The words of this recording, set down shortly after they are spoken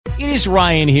It is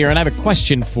Ryan here, and I have a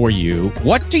question for you.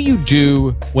 What do you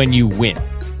do when you win?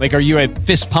 Like, are you a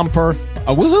fist pumper,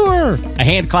 a woohooer, a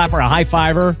hand clapper, a high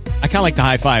fiver? I kind of like the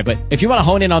high five, but if you want to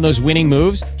hone in on those winning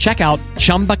moves, check out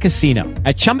Chumba Casino.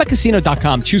 At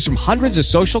ChumbaCasino.com, choose from hundreds of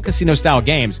social casino-style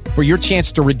games for your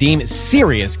chance to redeem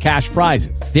serious cash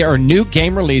prizes. There are new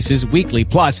game releases weekly,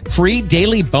 plus free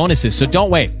daily bonuses. So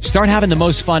don't wait. Start having the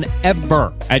most fun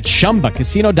ever at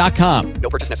ChumbaCasino.com.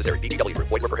 No purchase necessary. VGW. Void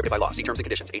where prohibited by law. See terms and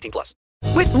conditions. 18+.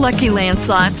 With Lucky Land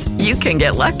Slots, you can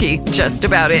get lucky just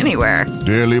about anywhere.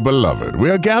 Dearly beloved,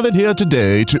 we are gathered here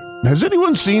today to... Has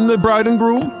anyone seen the bride and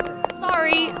groom?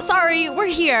 Sorry, we're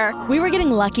here. We were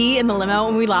getting lucky in the limo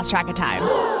and we lost track of time.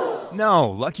 No,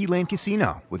 Lucky Land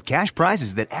Casino, with cash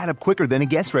prizes that add up quicker than a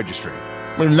guest registry.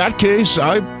 In that case,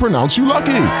 I pronounce you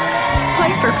lucky.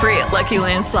 Play for free at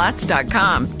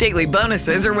LuckyLandSlots.com. Daily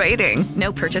bonuses are waiting.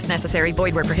 No purchase necessary.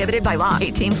 Void where prohibited by law.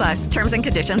 18+. Terms and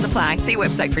conditions apply. See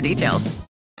website for details.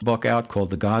 Book out called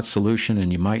The God Solution,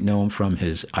 and you might know him from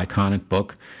his iconic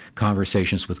book,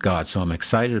 Conversations with God. So I'm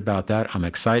excited about that. I'm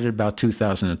excited about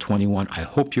 2021. I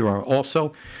hope you are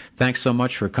also. Thanks so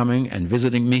much for coming and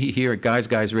visiting me here at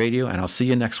Guys Radio, and I'll see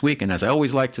you next week. And as I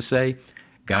always like to say,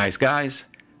 guys,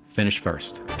 finish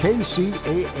first.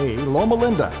 KCAA Loma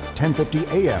Linda,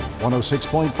 1050 AM,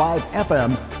 106.5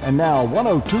 FM, and now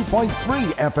 102.3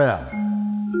 FM.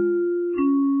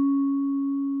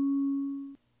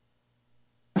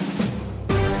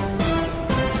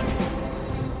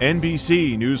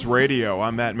 NBC News Radio,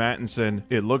 I'm Matt Mattinson.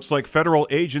 It looks like federal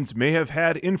agents may have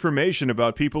had information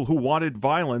about people who wanted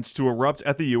violence to erupt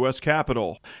at the U.S.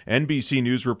 Capitol. NBC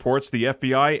News reports the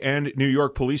FBI and New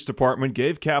York Police Department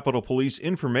gave Capitol Police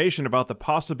information about the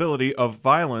possibility of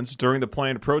violence during the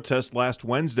planned protest last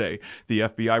Wednesday. The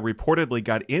FBI reportedly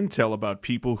got intel about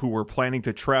people who were planning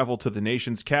to travel to the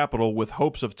nation's capital with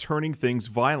hopes of turning things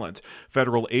violent.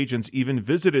 Federal agents even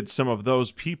visited some of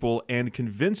those people and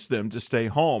convinced them to stay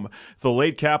home. The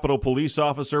late Capitol Police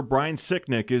officer Brian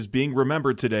Sicknick is being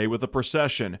remembered today with a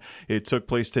procession. It took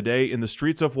place today in the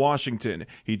streets of Washington.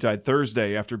 He died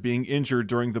Thursday after being injured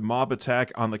during the mob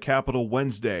attack on the Capitol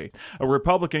Wednesday. A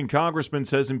Republican congressman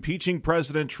says impeaching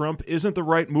President Trump isn't the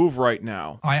right move right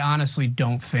now. I honestly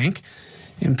don't think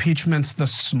impeachment's the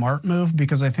smart move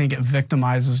because I think it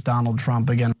victimizes Donald Trump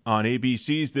again. On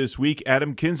ABC's This Week,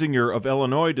 Adam Kinzinger of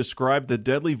Illinois described the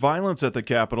deadly violence at the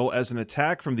Capitol as an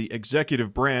attack from the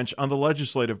executive branch on the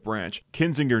legislative branch.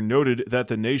 Kinzinger noted that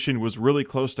the nation was really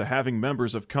close to having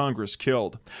members of Congress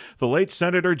killed. The late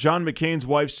Senator John McCain's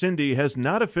wife Cindy has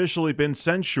not officially been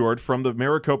censured from the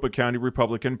Maricopa County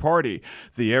Republican Party.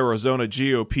 The Arizona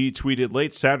GOP tweeted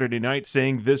late Saturday night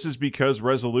saying this is because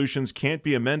resolutions can't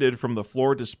be amended from the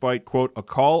floor despite, quote, a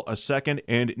call, a second,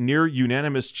 and near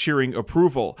unanimous cheering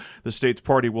approval. The state's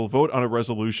party will vote on a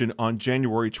resolution on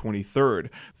January 23rd.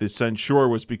 The censure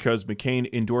was because McCain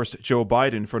endorsed Joe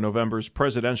Biden for November's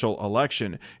presidential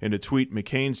election. In a tweet,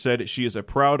 McCain said she is a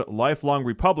proud, lifelong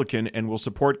Republican and will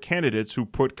support candidates who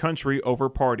put country over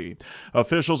party.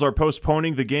 Officials are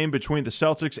postponing the game between the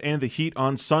Celtics and the Heat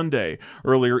on Sunday.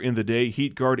 Earlier in the day,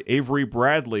 Heat guard Avery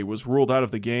Bradley was ruled out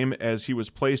of the game as he was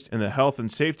placed in the health and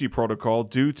safety protocol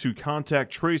due to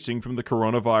contact tracing from the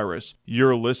coronavirus.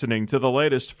 You're listening to the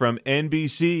latest from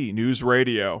NBC News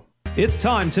Radio. It's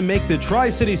time to make the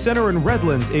Tri-City Center in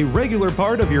Redlands a regular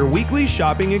part of your weekly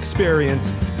shopping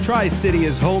experience. Tri-City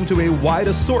is home to a wide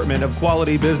assortment of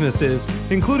quality businesses,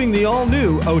 including the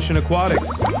all-new Ocean Aquatics.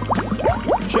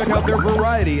 Check out their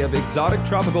variety of exotic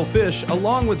tropical fish,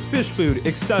 along with fish food,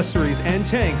 accessories, and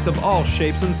tanks of all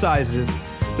shapes and sizes.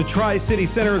 The Tri-City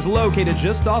Center is located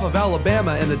just off of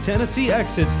Alabama and the Tennessee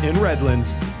exits in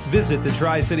Redlands. Visit the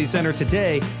Tri-City Center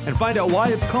today and find out why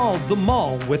it's called the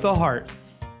Mall with a Heart.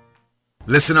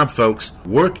 Listen up, folks.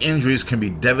 Work injuries can be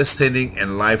devastating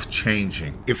and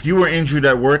life-changing. If you were injured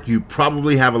at work, you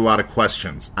probably have a lot of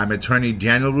questions. I'm attorney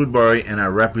Daniel Rudbury, and I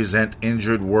represent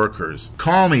injured workers.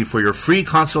 Call me for your free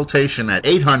consultation at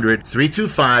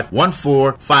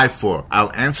 800-325-1454.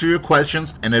 I'll answer your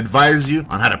questions and advise you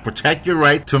on how to protect your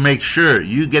right to make sure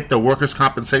you get the workers'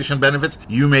 compensation benefits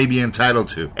you may be entitled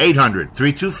to.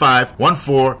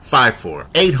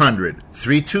 800-325-1454.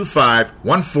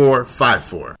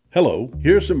 800-325-1454. Hello,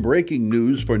 here's some breaking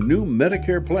news for new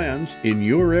Medicare plans in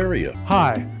your area.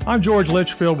 Hi, I'm George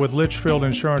Litchfield with Litchfield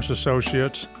Insurance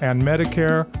Associates and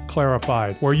Medicare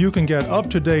Clarified, where you can get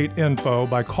up-to-date info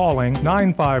by calling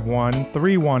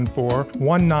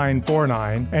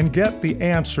 951-314-1949 and get the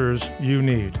answers you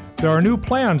need. There are new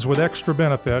plans with extra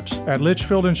benefits. At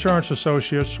Litchfield Insurance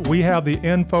Associates, we have the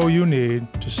info you need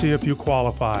to see if you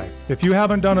qualify. If you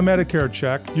haven't done a Medicare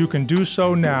check, you can do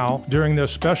so now during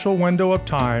this special window of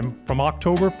time from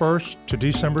October 1st to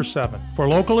December 7th. For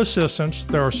local assistance,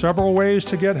 there are several ways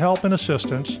to get help and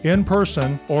assistance, in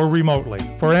person or remotely.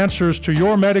 For answers to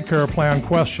your Medicare plan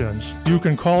questions, you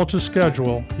can call to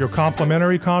schedule your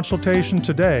complimentary consultation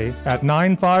today at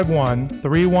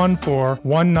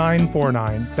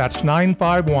 951-314-1949. That's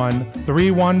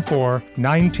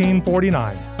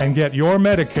 951-314-1949 and get your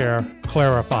Medicare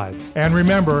clarified. And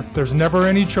remember, there's never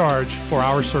any charge for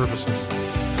our services.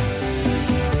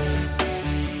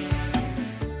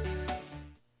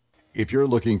 If you're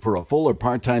looking for a full or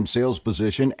part-time sales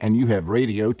position and you have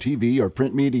radio, TV, or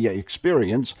print media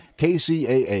experience,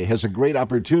 KCAA has a great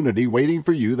opportunity waiting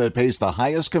for you that pays the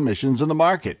highest commissions in the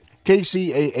market.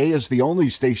 KCAA is the only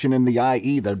station in the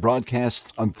IE that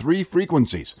broadcasts on 3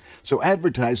 frequencies, so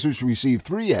advertisers receive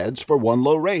 3 ads for 1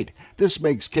 low rate. This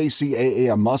makes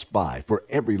KCAA a must-buy for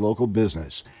every local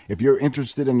business. If you're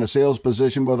interested in a sales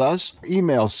position with us,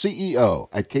 email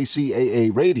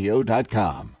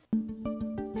CEO@kcaaradio.com.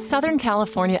 Southern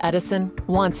California Edison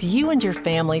wants you and your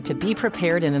family to be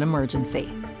prepared in an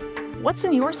emergency. What's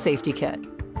in your safety kit?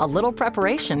 A little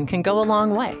preparation can go a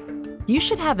long way. You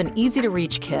should have an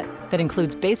easy-to-reach kit that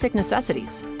includes basic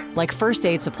necessities like first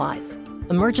aid supplies,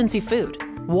 emergency food,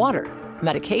 water,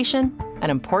 medication,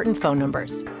 and important phone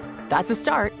numbers. That's a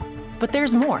start, but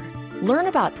there's more. Learn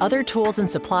about other tools and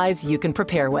supplies you can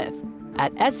prepare with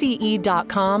at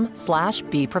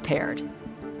see.com/beprepared.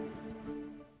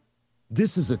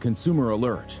 This is a consumer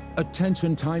alert.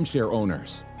 Attention timeshare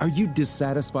owners. Are you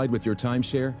dissatisfied with your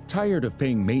timeshare? Tired of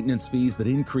paying maintenance fees that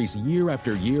increase year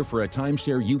after year for a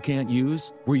timeshare you can't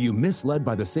use? Were you misled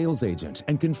by the sales agent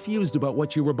and confused about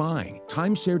what you were buying?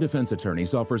 Timeshare Defense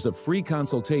Attorneys offers a free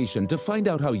consultation to find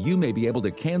out how you may be able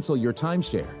to cancel your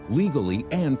timeshare legally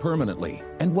and permanently.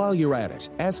 And while you're at it,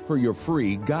 ask for your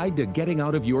free guide to getting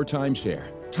out of your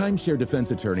timeshare. Timeshare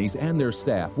Defense Attorneys and their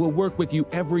staff will work with you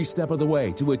every step of the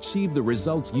way to achieve the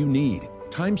results you need.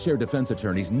 Timeshare Defense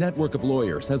Attorneys' network of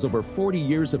lawyers has over 40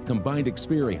 years of combined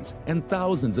experience and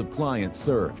thousands of clients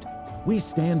served. We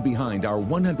stand behind our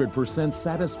 100%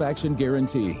 satisfaction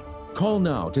guarantee. Call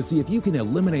now to see if you can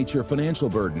eliminate your financial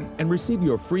burden and receive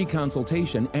your free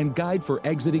consultation and guide for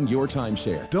exiting your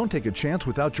timeshare. Don't take a chance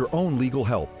without your own legal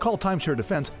help. Call Timeshare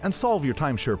Defense and solve your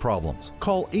timeshare problems.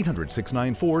 Call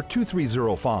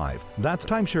 800-694-2305. That's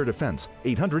Timeshare Defense,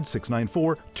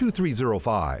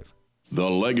 800-694-2305. The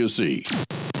Legacy.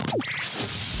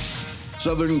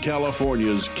 Southern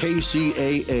California's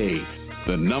KCAA,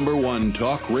 the #1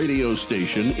 talk radio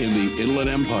station in the Inland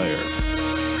Empire.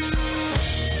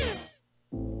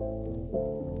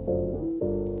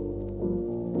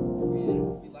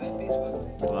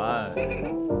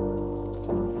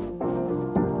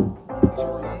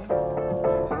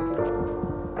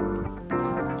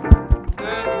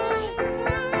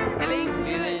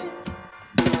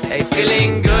 Hey,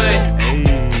 feeling good,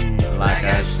 like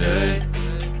I should.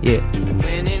 Yeah.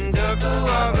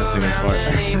 Let's sing this part.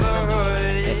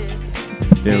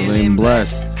 Feeling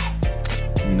blessed,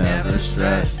 never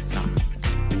stressed.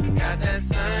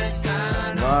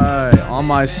 Right, on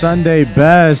my Sunday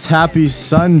best. Happy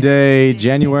Sunday,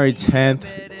 January 10th,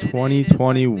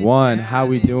 2021. How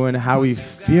we doing? How we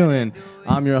feeling?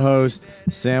 I'm your host,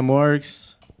 Sam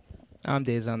Works. I'm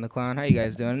Dazon the Clown. How you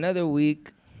guys doing? Another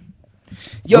week.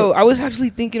 Yo, I was actually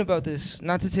thinking about this,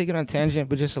 not to take it on tangent,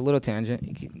 but just a little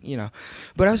tangent, you know.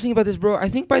 But I was thinking about this, bro. I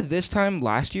think by this time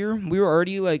last year, we were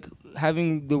already, like,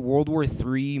 having the World War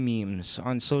III memes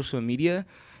on social media,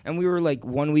 and we were, like,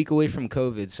 1 week away from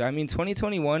COVID. So, I mean,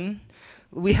 2021,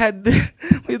 we had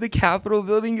the Capitol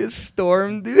building get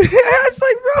stormed, dude. It's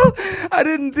like, bro, I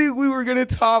didn't think we were going to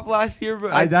top last year,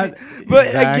 but I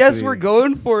guess we're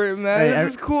going for it, man.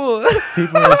 This is cool.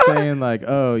 People are saying, like,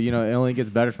 oh, you know, it only gets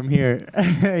better from here,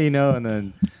 you know, and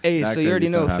then. Hey, so you already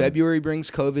know February brings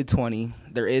COVID-20.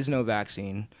 There is no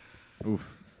vaccine. Oof.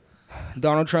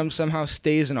 Donald Trump somehow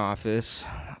stays in office.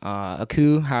 A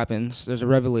coup happens. There's a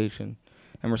revelation,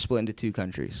 and we're split into 2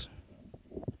 countries.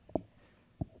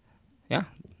 Yeah.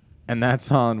 And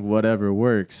that's on Whatever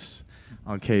Works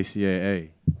on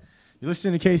KCAA. You're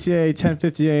listening to KCAA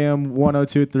 1050 AM,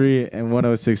 102.3 and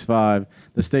 106.5,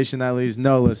 the station that leaves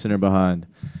no listener behind.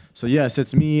 So, yes,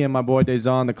 it's me and my boy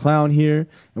Dazon the Clown here,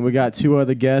 and we got 2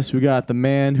 other guests. We got the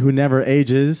man who never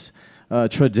ages,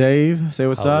 Tradave. Say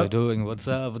what's up. How we doing? What's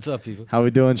up? What's up, people? How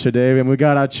we doing, Tradave? And we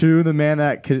got Achu, the man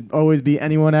that could always beat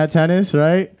anyone at tennis,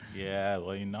 right? Yeah,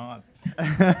 well, you're not.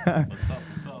 What's up?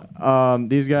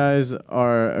 These guys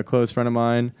are a close friend of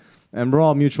mine. and we're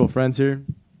all mutual friends here.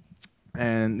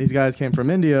 And these guys came from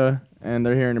India, and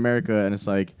they're here in America, and it's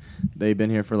like they've been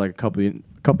here for like a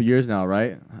couple years now,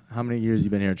 right? How many years you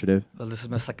been here, Tridiv? Well, this is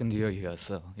my second year here,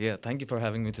 so yeah, thank you for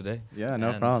having me today. Yeah,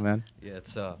 no problem, man. Yeah,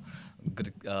 it's a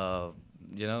good,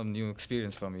 new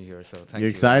experience for me here. So thank you. You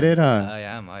excited, huh? I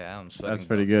am. That's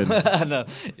pretty good. No,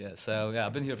 yeah, so yeah,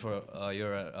 I've been here for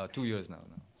 2 years now.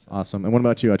 So. Awesome. And what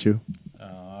about you, Achu?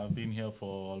 I've been here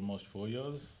for almost 4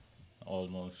 years,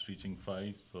 almost reaching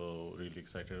 5, so really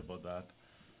excited about that.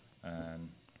 And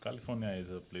California is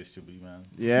a place to be, man.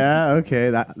 Yeah, okay.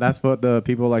 That's what the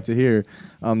people like to hear.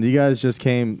 You guys just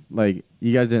came, like,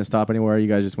 you guys didn't stop anywhere. You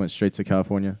guys just went straight to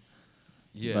California?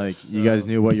 Yeah. Like, you guys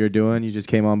knew what you're doing. You just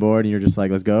came on board and you're just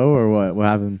like, let's go, or what? What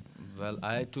happened? Well,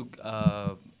 I took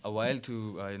a while to,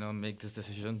 make this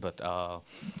decision, but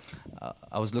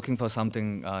I was looking for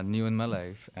something new in my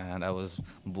life, and I was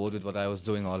bored with what I was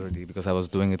doing already because I was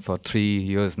doing it for 3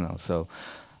 years now. So,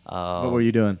 what were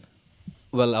you doing?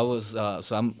 Well, I was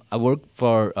I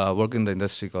work in the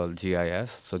industry called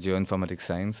GIS, so Geoinformatics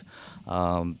Science.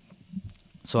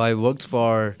 So I worked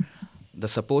for the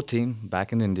support team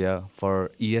back in India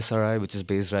for ESRI, which is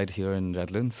based right here in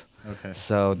Redlands. Okay.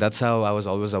 So that's how I was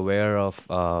always aware of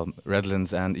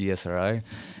Redlands and ESRI.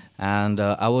 And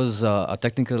I was a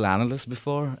technical analyst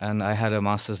before, and I had a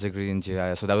master's degree in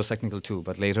GIS, so that was technical too.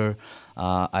 But later,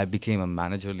 I became a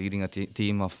manager leading a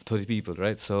team of 30 people,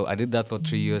 right? So I did that for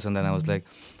 3 years, and then I was like,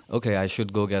 okay, I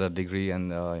should go get a degree and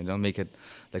make it,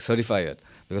 like certify it,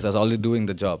 because I was already doing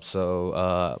the job.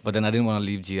 So, but then I didn't want to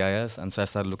leave GIS, and so I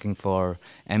started looking for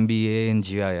MBA in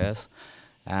GIS.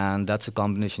 And that's a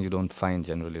combination you don't find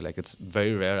generally. Like, it's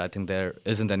very rare. I think there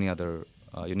isn't any other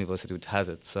university which has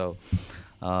it. So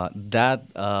that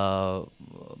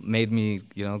made me,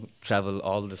 travel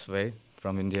all this way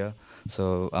from India.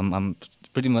 So I'm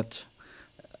pretty much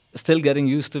still getting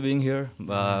used to being here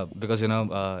because,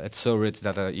 it's so rich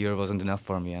that a year wasn't enough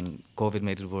for me, and COVID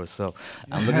made it worse. So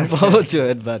I'm looking forward to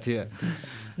it, but yeah.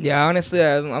 Yeah, honestly,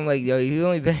 I'm like, yo, you've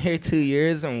only been here 2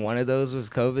 years, and one of those was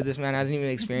COVID. This man hasn't even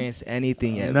experienced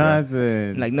anything yet.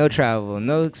 Nothing. Like, no travel,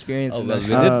 no experience. Oh, well, we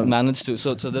did manage to.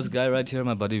 So this guy right here,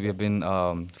 my buddy, we have been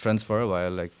friends for a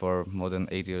while, like for more than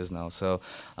 8 years now. So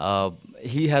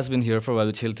he has been here for a while,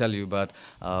 which he'll tell you. But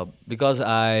because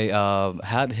I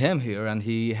had him here, and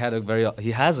he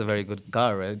has a very good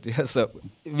car, right? So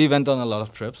we went on a lot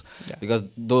of trips because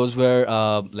those were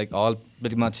all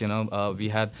pretty much, we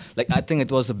had, I think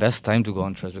it was the best time to go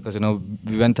on trips because,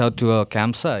 we went out to a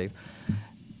campsite.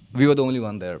 We were the only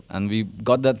one there, and we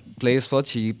got that place for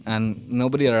cheap and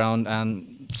nobody around,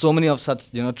 and so many of such,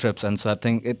 trips. And so I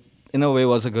think it, in a way,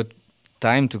 was a good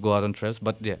time to go out on trips.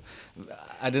 But yeah,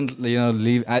 I didn't,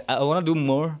 leave. I want to do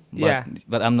more,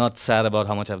 but I'm not sad about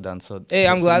how much I've done. So hey,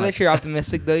 I'm glad that you're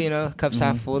optimistic, though. Cup's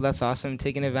half full. That's awesome.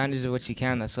 Taking advantage of what you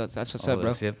can. That's what's up,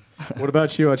 bro. Yep. What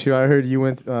about you, Achu? I heard you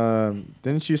went.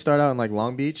 Didn't you start out in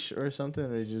Long Beach or something?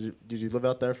 Or did you live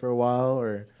out there for a while?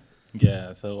 Or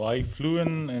yeah, so I flew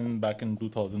in back in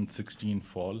 2016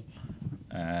 fall,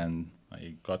 and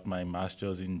I got my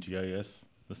master's in GIS,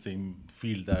 the same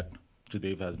field that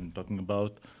Tridiv has been talking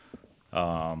about.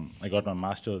 I got my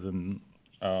master's in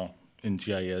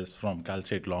GIS from Cal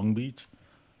State Long Beach,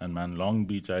 and man, Long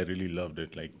Beach, I really loved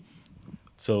it.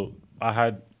 So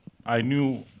I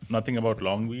knew nothing about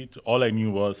Long Beach. All I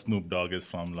knew was Snoop Dogg is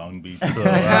from Long Beach. So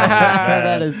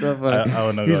that is so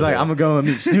funny. He's like, I'm gonna go and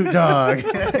meet Snoop Dogg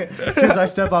as soon as I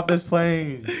step off this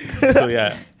plane. So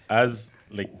yeah, as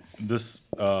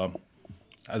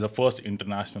a first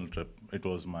international trip, it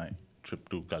was my trip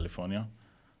to California,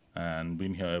 and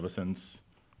been here ever since.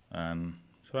 And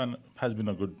so it has been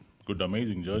a good,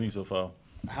 amazing journey so far.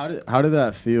 How did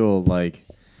that feel, like,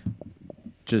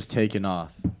 just taking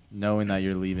off, knowing that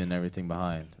you're leaving everything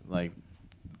behind?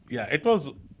 Yeah, it was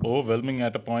overwhelming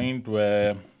at a point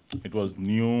where it was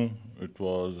new. It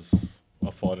was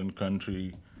a foreign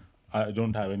country. I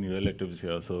don't have any relatives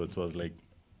here, so it was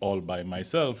all by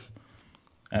myself.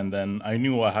 And then I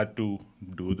knew I had to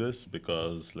do this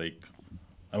because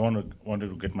I wanted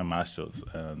to get my master's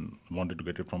and wanted to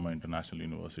get it from an international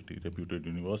university, reputed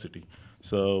university.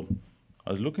 So I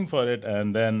was looking for it,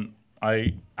 and then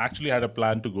I actually had a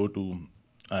plan to go to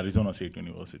Arizona State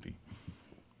University.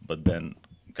 But then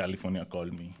California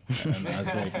called me, and I was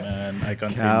like, man, I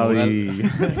can't say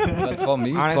no. But for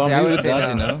me, honestly, I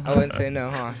wouldn't say no,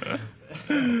 huh?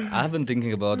 I've been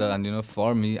thinking about that, and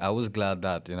for me, I was glad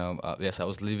that yes, I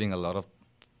was leaving a lot of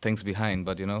things behind,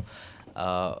 but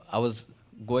I was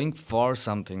going for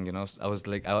something. I was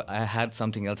I had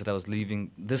something else that I was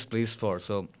leaving this place for.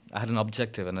 So I had an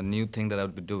objective and a new thing that I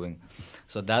would be doing.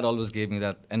 So that always gave me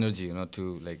that energy,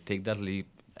 to take that leap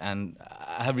and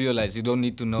I have realized you don't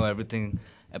need to know everything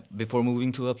before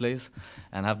moving to a place,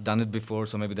 and I've done it before,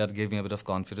 so maybe that gave me a bit of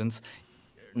confidence.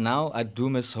 Now I do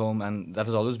miss home, and that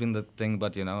has always been the thing.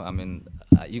 But you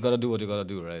gotta do what you gotta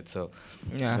do, right? So,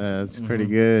 yeah, that's pretty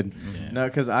good. Yeah. No,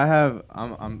 because I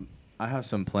have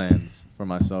some plans for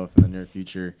myself in the near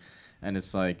future, and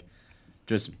it's like,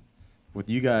 just with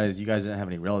you guys didn't have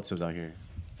any relatives out here.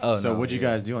 Oh, so no, what'd you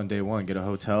guys do on day one? Get a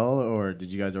hotel, or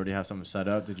did you guys already have something set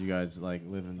up? Did you guys like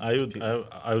live in? I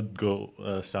would go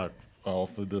start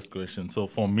off with this question. So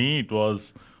for me, it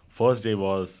was first day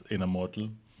was in a motel,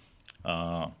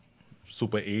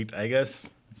 Super 8, I guess.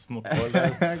 It's not called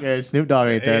that. Okay, Snoop Dogg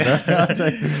ain't there.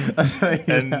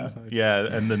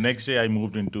 And the next day I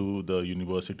moved into the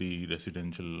university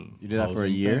residential. You did that for a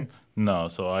year? Thing. No,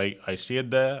 so I stayed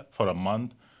there for a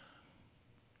month.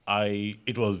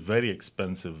 It was very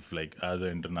expensive, like as an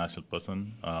international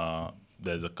person.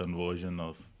 There's a conversion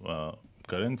of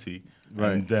currency,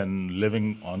 right. And then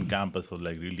living on campus was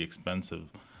like really expensive.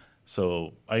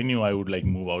 So I knew I would like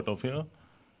move out of here,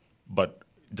 but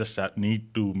just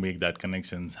need to make that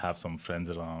connections, have some friends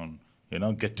around,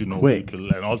 get to know people,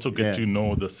 and also get to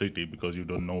know the city because you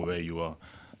don't know where you are.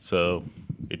 So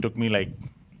it took me like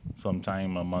some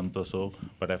time, a month or so,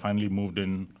 but I finally moved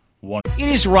in. It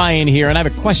is Ryan here, and I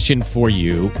have a question for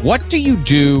you. What do you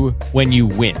do when you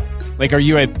win? Like, are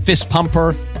you a fist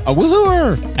pumper, a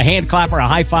woohooer, a hand clapper, a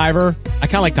high fiver? I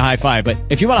kind of like the high five, but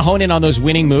if you want to hone in on those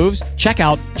winning moves, check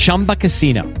out Chumba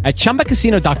Casino. At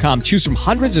ChumbaCasino.com, choose from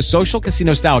hundreds of social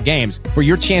casino-style games for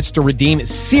your chance to redeem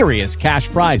serious cash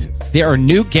prizes. There are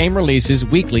new game releases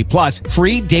weekly, plus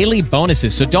free daily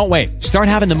bonuses, so don't wait. Start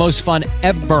having the most fun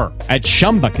ever at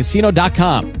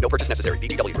ChumbaCasino.com. No purchase necessary.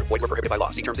 VGW. Void where prohibited by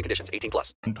law. See terms and conditions.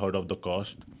 18+. Third of the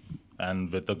cost,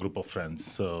 and with a group of friends.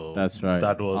 So that's right.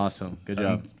 That was awesome. Good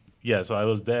job. Yeah, so I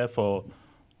was there for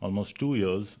almost 2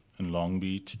 years in Long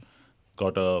Beach.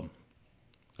 Got a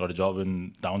job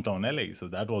in downtown LA, so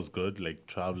that was good. Like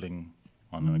traveling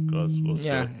on and across was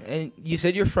good. And you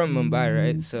said you're from Mumbai,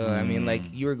 right? So I mean, like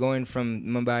you were going from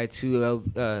Mumbai to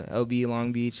LB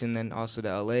Long Beach, and then also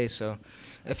to LA. So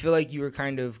I feel like you were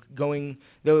kind of going,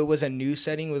 though it was a new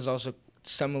setting, it was also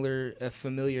a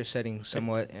familiar setting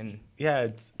somewhat. And yeah,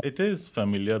 it is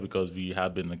familiar because we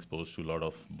have been exposed to a lot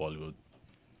of Bollywood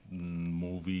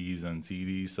movies and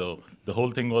series, so the whole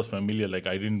thing was familiar. Like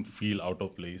I didn't feel out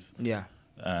of place. Yeah.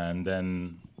 And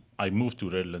then I moved to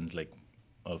Redlands like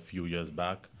a few years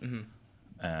back,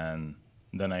 and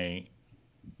then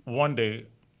one day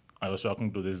I was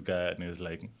talking to this guy, and he was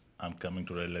like, I'm coming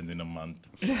to Redlands in a month.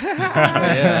 I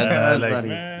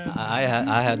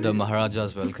had the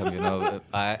Maharaja's welcome,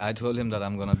 I told him that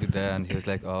I'm going to be there, and he was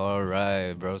like, all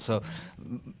right, bro. So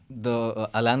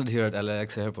I landed here at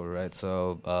LAX airport, right?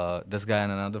 So this guy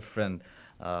and another friend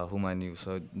whom I knew,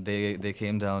 so they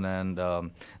came down, and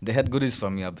they had goodies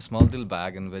for me, a small little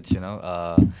bag in which,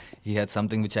 he had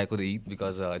something which I could eat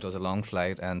because it was a long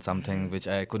flight, and something which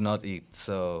I could not eat,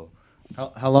 so...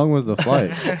 How long was the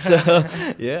flight?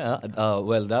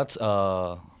 Well, that's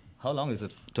how long is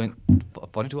it?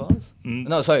 42 hours?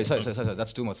 No, sorry.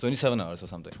 That's too much. 27 hours or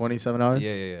something. 27 hours?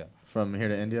 Yeah. From here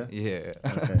to India? Yeah.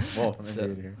 Okay. Well, from India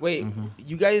to here. Wait,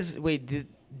 you guys, did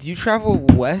you travel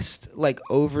west, like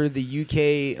over the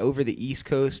UK, over the East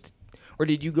Coast, or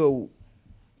did you go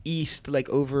east, like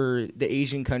over the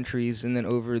Asian countries, and then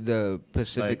over the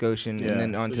Pacific Ocean, and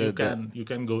then onto you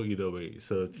can go either way.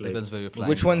 So it's like depends where you're flying.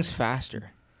 Which one's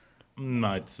faster?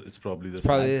 No, it's probably the same.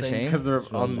 Probably the same because they're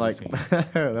on like that's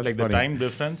like funny. the time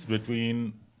difference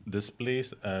between this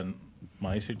place and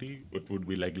my city, it would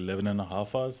be like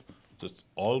 11.5 hours. So it's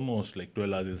almost like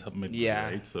 12 hours is midway,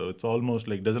 right? So it's almost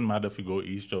like doesn't matter if you go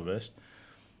east or west.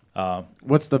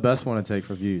 What's the best one to take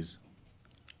for views?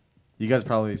 You guys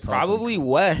probably saw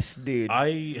west, dude.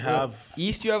 I have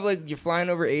east. You have like you're flying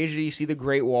over Asia. You see the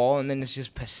Great Wall, and then it's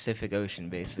just Pacific Ocean,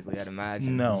 basically. I'd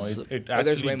imagine. No, it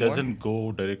actually doesn't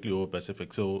go directly over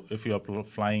Pacific. So if you're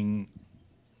flying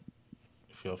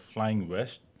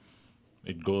west,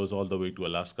 it goes all the way to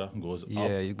Alaska. Goes up.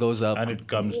 It goes up, and it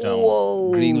comes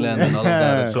down. Greenland and all of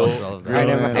that. So I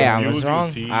was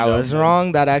wrong. I was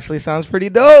wrong. That actually sounds pretty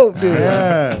dope, dude.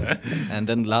 And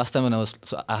then last time when I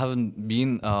haven't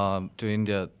been to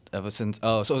India ever since.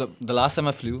 So the last time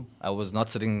I flew, I was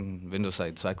not sitting window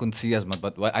side, so I couldn't see as much.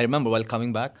 But I remember while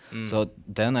coming back. So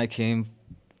then I came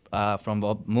from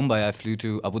Mumbai. I flew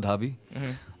to Abu Dhabi,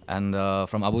 and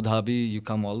from Abu Dhabi you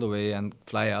come all the way and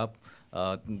fly up.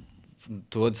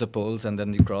 Towards the poles, and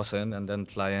then you cross in and then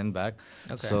fly in back.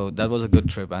 Okay. So that was a good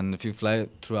trip. And if you fly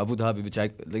through Abu Dhabi,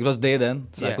 it was day then,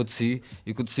 so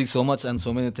you could see so much and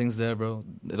so many things there, bro.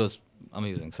 It was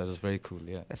amazing. So it was very cool.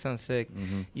 Yeah. That sounds sick.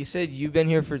 Mm-hmm. You said you've been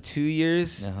here for 2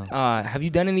 years. Have you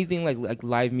done anything like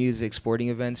live music, sporting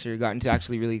events, or gotten to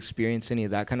actually really experience any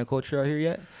of that kind of culture out here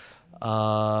yet?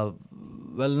 Well,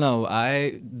 no.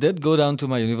 I did go down to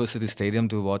my university stadium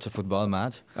to watch a football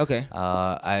match. Okay.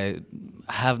 I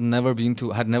had never been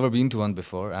to one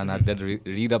before, and I did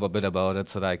read up a bit about it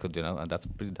so that I could, and that's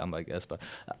pretty dumb, I guess, but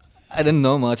I didn't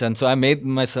know much, and so I made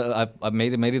myself. I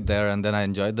made it there, and then I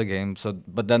enjoyed the game. So,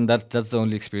 but then that's the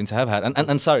only experience I have had.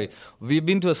 And sorry, we've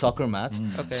been to a soccer match.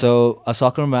 Okay. So a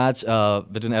soccer match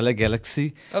between LA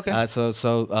Galaxy. Okay. So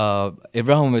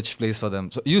Ibrahimovic plays for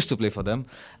them. So used to play for them,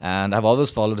 and I've always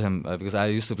followed him because I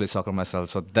used to play soccer myself.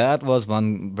 So that was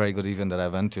one very good event that I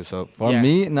went to. So for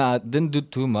me, I didn't do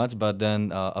too much, but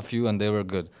then a few, and they were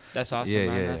good. That's awesome,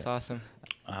 man. That's awesome.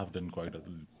 I have done quite a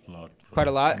lot. Quite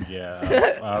a lot? Yeah.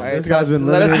 This guy's been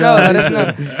let living us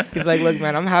know. He's like, look,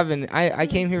 man, I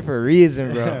came here for a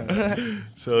reason, bro.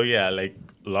 So yeah, like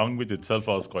Long Beach itself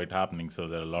was quite happening. So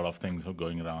there are a lot of things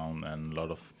going around and a lot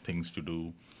of things to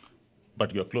do.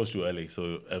 But you're close to LA,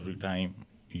 so every time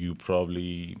you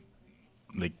probably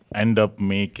like end up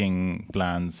making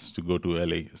plans to go to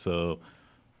LA. So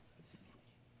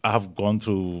I have gone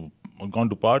to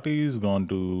parties, gone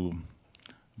to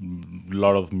a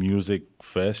lot of music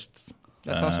fests.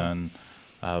 That's awesome. And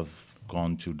I've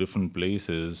gone to different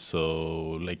places.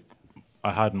 So like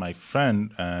I had my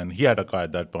friend and he had a car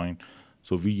at that point.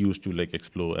 So we used to like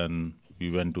explore and we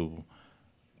went to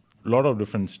a lot of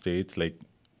different states like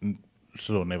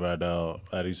Nevada,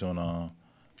 Arizona,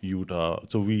 Utah.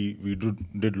 So we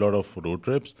did a lot of road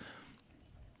trips.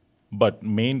 But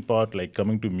main part like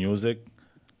coming to music,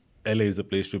 LA is the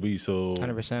place to be. So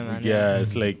 100%, man. Yeah,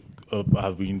 it's like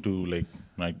I've been to like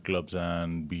nightclubs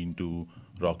and been to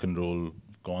rock and roll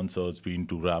concerts, been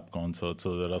to rap concerts.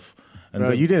 So there are.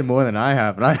 Bro, you did more than I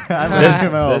have. But I've there's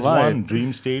been my whole life. One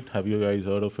Dream State. Have you guys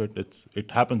heard of it?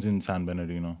 It happens in San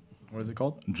Bernardino. What is it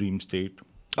called? Dream State.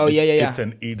 Oh yeah. It's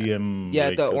an EDM. Yeah,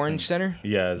 like, at the Orange Center.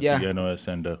 Yeah, the NOS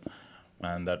Center.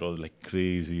 Man, that was like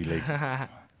crazy. Like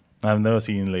I've never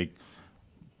seen like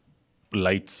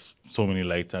lights. So many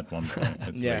lights at one point.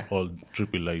 It's like all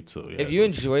triple lights. So yeah. If you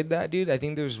enjoyed that, dude, I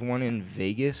think there's one in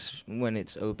Vegas when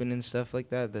it's open and stuff like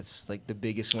that. That's like the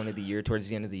biggest one of the year towards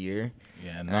the end of the year.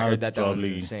 Yeah, and now I heard it's that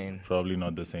probably insane. Probably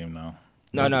not the same now.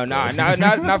 No,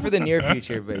 not for the near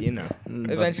future, but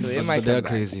eventually it might come they're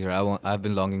back. crazy here. I've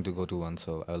been longing to go to one,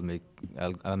 so I'll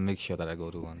make sure that I go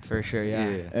to one. For sure,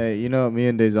 yeah. Hey, me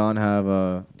and Dezon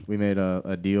have we made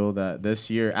a deal that this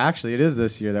year, actually it is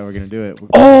this year that we're gonna do it.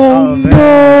 Oh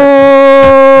man.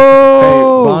 no! Hey,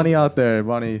 Bonnie out there,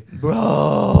 Bonnie.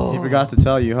 Bro. He forgot to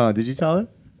tell you, huh? Did you tell her?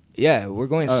 Yeah, we're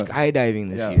going skydiving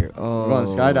this year. Oh, we're going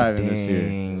skydiving this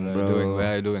year. Bro.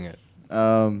 Where are you doing it?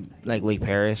 Like Lake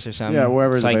Paris or something. Yeah,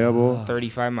 wherever's it's available. Like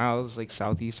 35 miles, like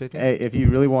southeast, I think. Hey, if you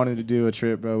really wanted to do a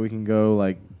trip, bro, we can go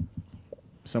like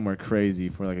somewhere crazy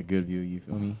for like a good view. You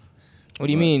feel me? What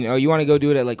do you mean? Oh, you want to go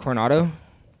do it at like Coronado?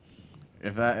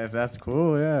 If that's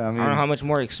cool, yeah. I mean, I don't know how much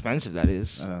more expensive that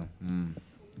is.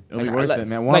 It'll be worth it,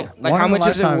 man. Like how much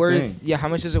is it worth? Thing. Yeah, how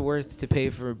much is it worth to pay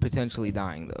for potentially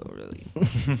dying though? Really,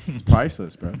 it's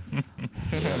priceless, bro.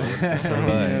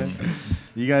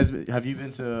 You guys, have you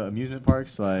been to amusement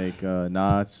parks like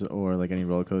Knott's or like any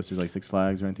roller coasters like Six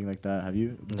Flags or anything like that? Have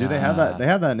you? Do they have that? They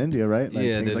have that in India, right? Like,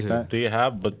 yeah, things like that. They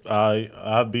have, but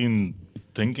I've been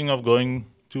thinking of going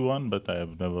to one, but I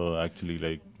have never actually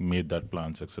like made that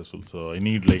plan successful. So I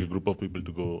need like a group of people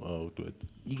to go out to it.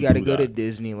 You got to go to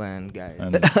Disneyland, guys.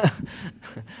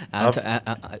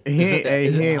 He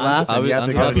ain't laughing. You have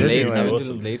to go to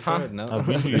Disneyland. Late for it, no? I've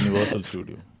been to Universal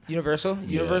Studio. Universal?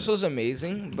 Yeah. Universal is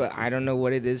amazing, but I don't know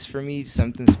what it is for me,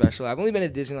 something special. I've only been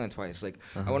to Disneyland twice. Like,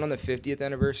 I went on the 50th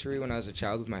anniversary when I was a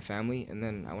child with my family, and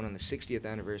then I went on the 60th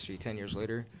anniversary 10 years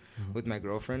later with my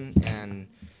girlfriend, and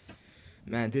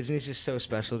man, Disney's just so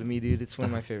special to me, dude. It's one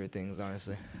of my favorite things,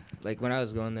 honestly. Like, when I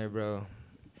was going there, bro,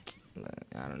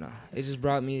 I don't know. It just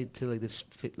brought me to, like, this,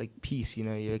 like, peace,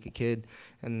 you're like a kid,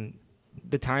 and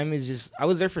the time is just, I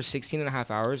was there for 16 and a half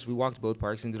hours. We walked both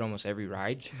parks and did almost every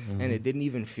ride, and it didn't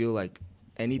even feel like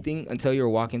anything until you were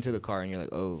walking to the car and you're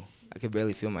like, oh, I could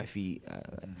barely feel my feet.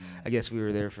 I guess we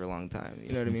were there for a long time.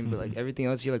 You know what I mean? But like everything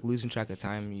else, you're like losing track of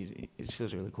time. It just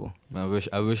feels really cool. I wish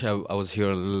I was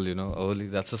here a little, early.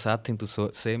 That's a sad thing to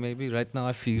say. Maybe right now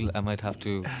I feel I might have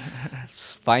to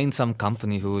find some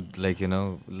company who would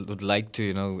would like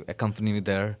to accompany me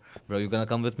there. Bro, you gonna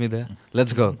come with me there?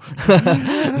 Let's go.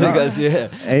 Because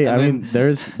Hey, I mean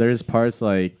there's parts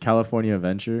like California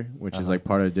Adventure, which is like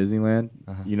part of Disneyland.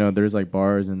 There's like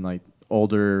bars and like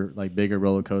older, like bigger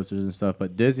roller coasters and stuff,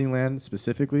 but Disneyland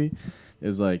specifically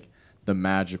is like the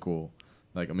magical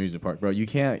like amusement park, bro. You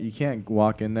can't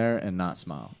walk in there and not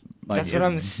smile. Like, that's what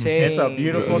I'm saying. It's a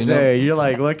beautiful day. You're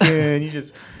like looking. You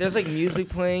just there's like music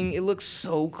playing. It looks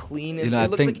so clean. It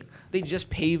looks like they just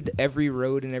paved every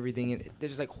road and everything.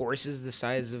 There's like horses the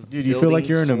size of dude. You feel like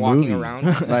you're in a movie.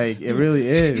 Around. Like it really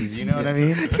is. You know what I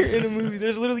mean? You're in a movie.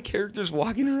 There's literally characters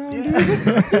walking around.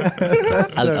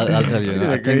 I'll tell you.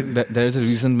 I think there's a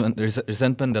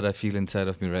resentment that I feel inside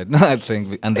of me right now. I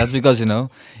think, and that's because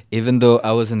even though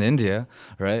I was in India,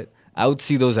 right. I would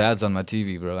see those ads on my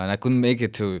TV, bro, and I couldn't make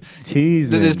it to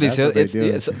teasing. This place.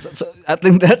 So I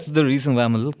think that's the reason why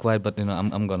I'm a little quiet. But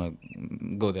I'm gonna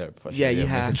go there. For yeah, sure. You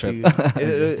have to.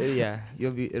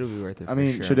 It'll be worth it. I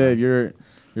mean, sure, Shadave,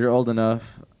 you're old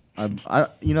enough.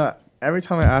 Every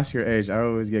time I ask your age, I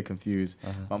always get confused.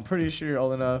 I'm pretty sure you're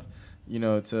old enough.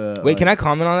 To wait, can I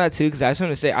comment on that too? Because I just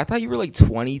want to say, I thought you were like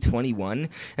 20, 21,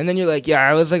 and then you're like, yeah,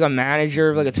 I was like a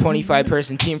manager of like a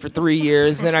 25-person team for 3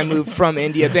 years. And then I moved from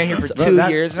India, been here for 2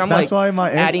 years, and I'm like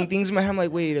adding things in my head. I'm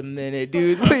like, wait a minute,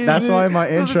 dude. That's why my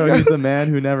intro is the man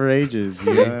who never ages.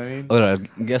 You know what I mean? All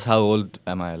right, guess how old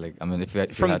am I? Like, I mean, if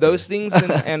from those things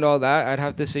and all that, I'd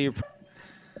have to say you're.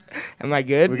 Am I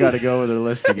good? We got to go with the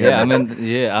list again.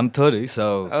 I'm 30,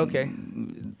 so okay.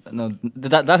 No,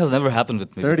 that has never happened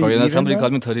with me. 30 before. Somebody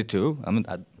called me 32. I mean,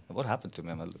 what happened to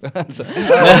me?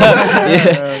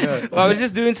 Well, I was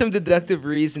just doing some deductive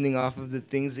reasoning off of the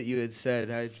things that you had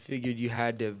said. I figured you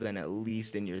had to have been at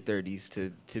least in your 30s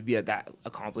to be at that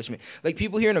accomplishment. Like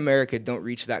people here in America don't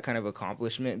reach that kind of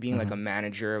accomplishment, being like a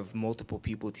manager of multiple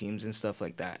people teams and stuff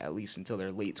like that, at least until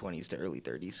their late 20s to early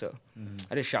 30s. So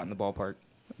I just shot in the ballpark.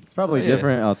 It's probably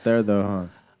different out there, though, huh?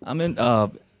 I mean,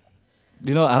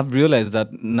 I've realized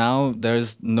that now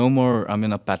there's no more,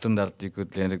 a pattern that you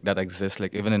could, that exists.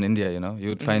 Like, even in India, you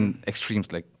would find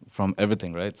extremes, like, from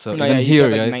everything, right? So even here,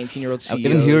 got, like, right? 19-year-old CEOs.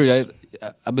 Even here,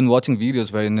 right? I've been watching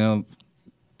videos where,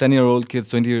 10-year-old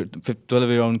kids,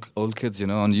 12-year-old kids,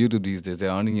 on YouTube these days,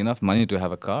 they're earning enough money to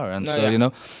have a car. And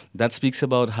that speaks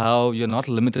about how you're not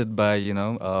limited by,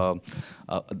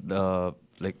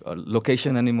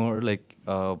 location anymore. Like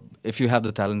if you have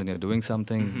the talent and you're doing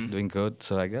something, doing good,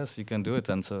 so I guess you can do it.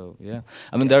 And so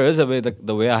there is a way.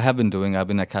 The way I have been doing, I've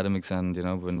been academics and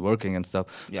been working and stuff.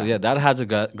 So that has a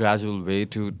gradual way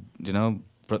to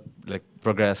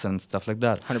progress and stuff like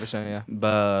that. 100%, yeah.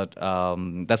 But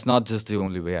that's not just the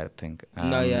only way, I think.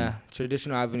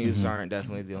 Traditional avenues aren't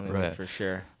definitely the only way for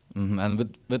sure. And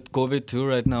with COVID too,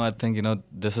 right now, I think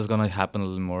this is gonna happen a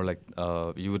little more. Like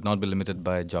you would not be limited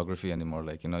by geography anymore.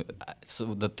 Like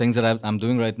so the things that I'm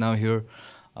doing right now here,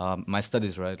 my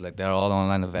studies, right? Like they're all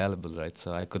online available, right?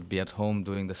 So I could be at home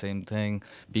doing the same thing.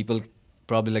 People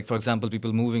probably, like for example,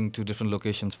 people moving to different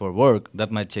locations for work,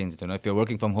 that might change. If you're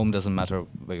working from home, doesn't matter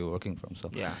where you're working from.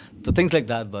 So so things like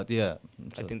that. But so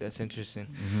I think that's interesting.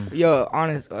 Yo,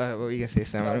 honest, what were you gonna say,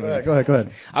 Sam? No, go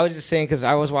ahead. I was just saying because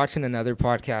I was watching another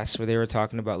podcast where they were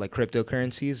talking about like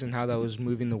cryptocurrencies and how that was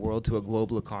moving the world to a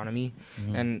global economy,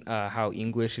 and how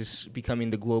English is becoming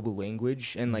the global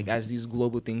language, and like as these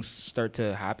global things start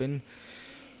to happen.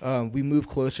 We move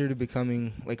closer to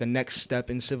becoming like a next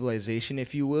step in civilization,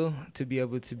 if you will, to be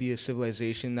able to be a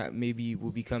civilization that maybe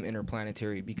will become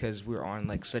interplanetary because we're on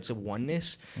like such a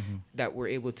oneness that we're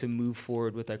able to move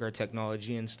forward with like our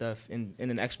technology and stuff in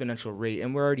an exponential rate.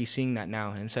 And we're already seeing that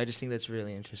now. And so I just think that's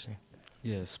really interesting.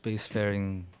 Yeah,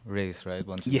 spacefaring race, right?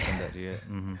 Once you done that,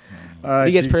 All right, what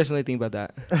do you guys personally think about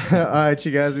that? All right,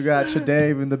 you guys, we got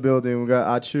Shadave in the building. We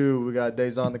got Achu. We got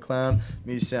Dazon the Clown.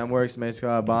 Me, Sam Works,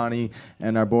 Meska, Bonnie,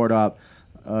 and our board op,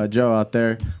 Joe out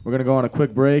there. We're going to go on a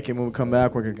quick break, and when we come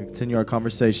back, we're going to continue our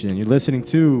conversation. You're listening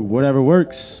to Whatever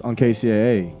Works on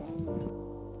KCAA.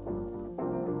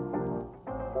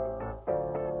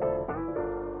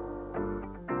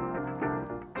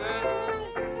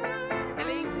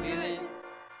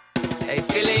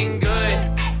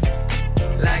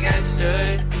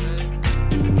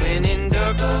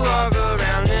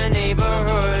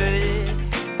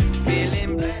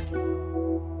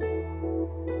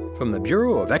 From the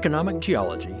Bureau of Economic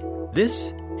Geology,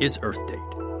 this is Earth Date.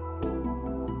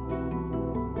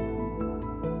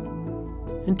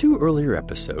 In 2 earlier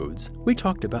episodes, we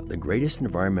talked about the greatest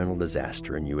environmental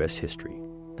disaster in U.S. history,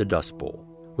 the Dust Bowl,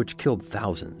 which killed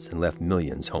thousands and left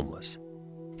millions homeless.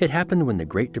 It happened when the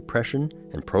Great Depression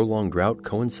and prolonged drought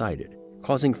coincided,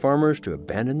 causing farmers to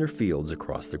abandon their fields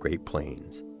across the Great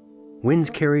Plains. Winds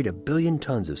carried 1 billion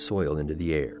tons of soil into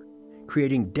the air,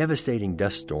 creating devastating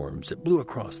dust storms that blew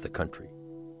across the country.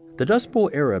 The Dust Bowl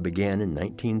era began in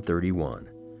 1931.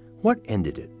 What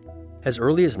ended it? As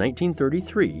early as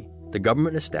 1933, the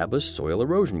government established soil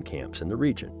erosion camps in the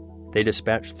region. They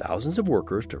dispatched thousands of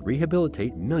workers to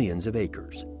rehabilitate millions of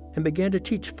acres. and began to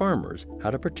teach farmers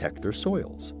how to protect their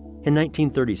soils. In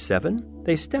 1937,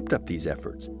 they stepped up these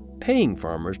efforts, paying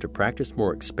farmers to practice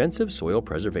more expensive soil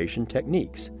preservation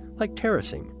techniques like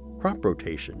terracing, crop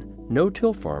rotation,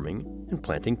 no-till farming, and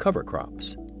planting cover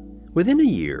crops. Within a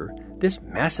year, this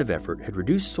massive effort had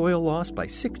reduced soil loss by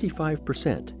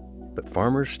 65%, but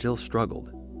farmers still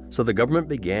struggled. So the government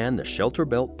began the Shelter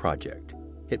Belt Project.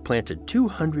 It planted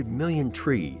 200 million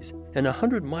trees in a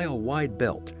 100-mile wide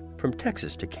belt from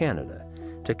Texas to Canada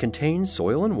to contain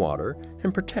soil and water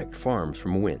and protect farms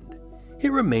from wind.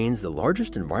 It remains the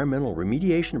largest environmental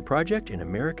remediation project in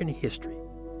American history.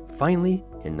 Finally,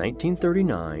 in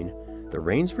 1939, the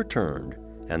rains returned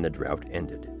and the drought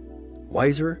ended.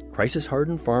 Wiser,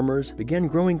 crisis-hardened farmers began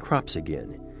growing crops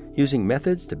again, using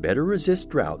methods to better resist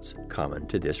droughts common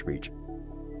to this region.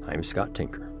 I'm Scott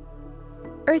Tinker.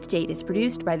 Earth Date is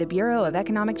produced by the Bureau of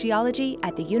Economic Geology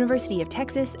at the University of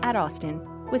Texas at Austin,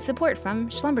 with support from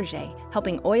Schlumberger,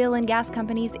 helping oil and gas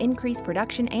companies increase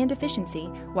production and efficiency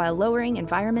while lowering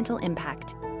environmental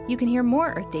impact. You can hear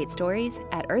more Earth Date stories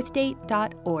at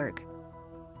earthdate.org.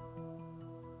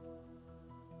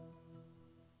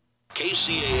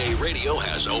 KCAA Radio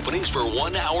has openings for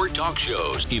 1-hour talk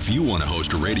shows. If you want to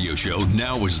host a radio show,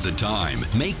 now is the time.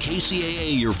 Make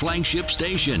KCAA your flagship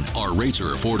station. Our rates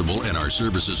are affordable and our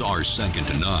services are second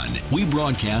to none. We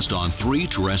broadcast on 3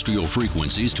 terrestrial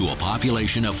frequencies to a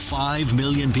population of 5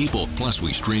 million people. Plus,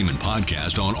 we stream and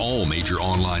podcast on all major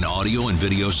online audio and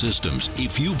video systems.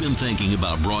 If you've been thinking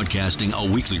about broadcasting a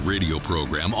weekly radio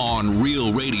program on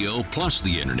Real Radio plus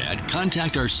the Internet,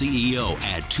 contact our CEO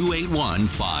at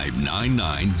 281-599-9800.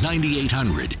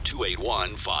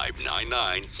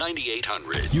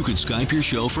 281-599-9800. You can Skype your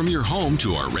show from your home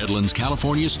to our Redlands,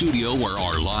 California studio where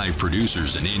our live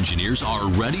producers and engineers are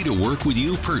ready to work with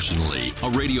you personally. A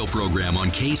radio program on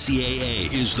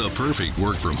KCAA is the perfect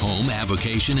work from home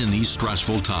avocation in these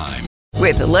stressful times.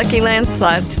 With the Lucky Land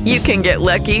Slots, you can get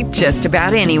lucky just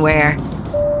about anywhere.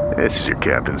 This is your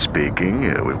captain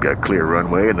speaking. We've got clear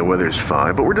runway and the weather's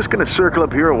fine, but we're just going to circle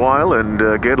up here a while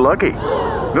and get lucky.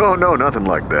 No, nothing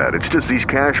like that. It's just these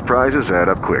cash prizes add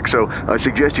up quick. So I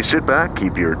suggest you sit back,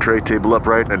 keep your tray table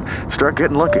upright, and start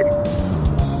getting lucky.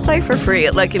 Play for free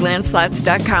at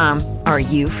LuckyLandSlots.com. Are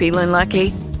you feeling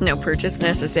lucky? No purchase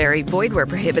necessary. Void where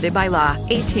prohibited by law.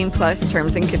 18+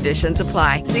 terms and conditions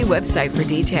apply. See website for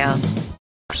details.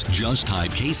 Just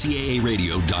type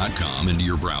KCAAradio.com into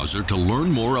your browser to learn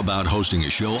more about hosting a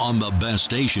show on the best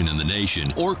station in the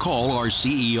nation, or call our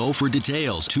CEO for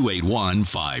details,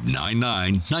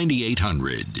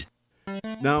 281-599-9800.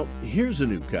 Now, here's a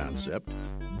new concept: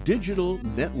 digital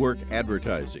network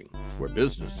advertising, where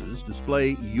businesses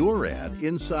display your ad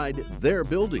inside their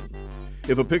building.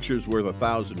 If a picture's worth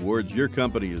 1,000 words, your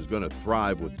company is going to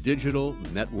thrive with digital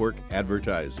network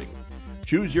advertising.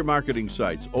 Choose your marketing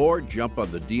sites or jump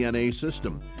on the DNA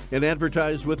system and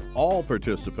advertise with all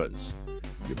participants.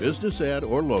 Your business ad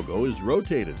or logo is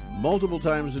rotated multiple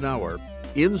times an hour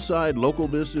inside local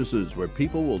businesses where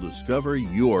people will discover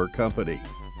your company.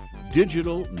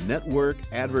 Digital network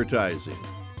advertising,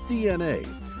 DNA,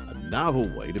 a novel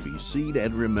way to be seen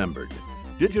and remembered.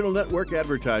 Digital network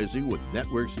advertising with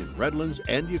networks in Redlands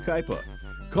and Yucaipa.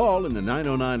 Call in the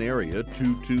 909 area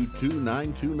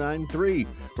 222-9293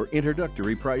 for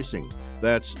introductory pricing.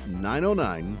 That's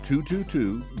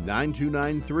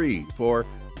 909-222-9293 for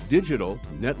digital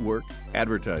network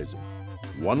advertising.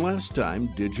 One last time,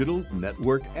 digital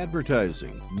network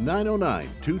advertising,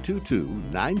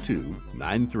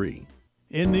 909-222-9293.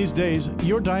 In these days,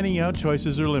 your dining out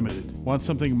choices are limited. Want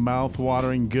something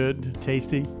mouth-watering, good,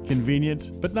 tasty,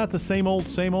 convenient, but not the same old,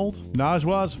 same old?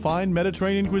 Najwa's Fine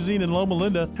Mediterranean Cuisine in Loma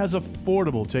Linda has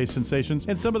affordable taste sensations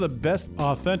and some of the best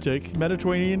authentic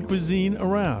Mediterranean cuisine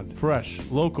around. Fresh,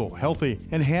 local, healthy,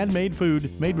 and handmade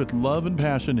food made with love and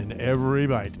passion in every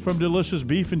bite. From delicious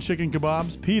beef and chicken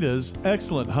kebabs, pitas,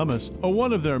 excellent hummus, or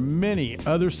one of their many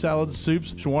other salads,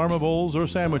 soups, shawarma bowls, or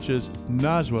sandwiches,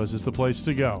 Najwa's is the place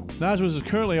to go. Najwa's is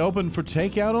currently open for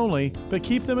takeout only, but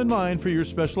keep them in mind for your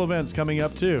special events coming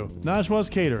up too. Najwa's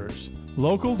Caterers.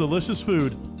 Local, delicious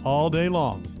food all day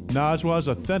long. Najwa's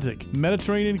authentic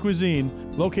Mediterranean cuisine,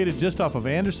 located just off of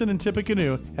Anderson and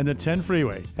Tippecanoe and the 10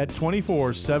 freeway at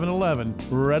 24711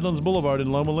 Redlands Boulevard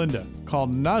in Loma Linda. Call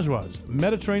Najwa's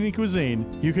Mediterranean Cuisine.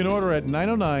 You can order at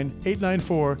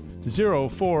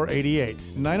 909-894-0488.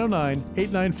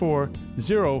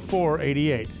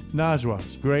 909-894-0488.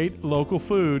 Najwa's. Great local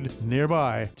food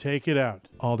nearby. Take it out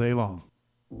all day long.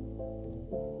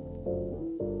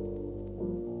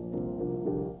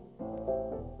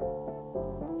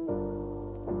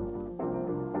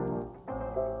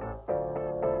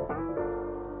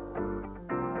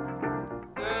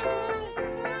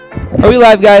 Are we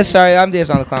live, guys? Sorry, I'm Diaz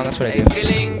on the Clown. That's what I do.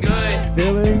 Feeling good,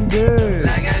 Feeling good.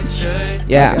 like I should.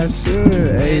 Yeah. Like I should.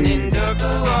 When Hey. in dark,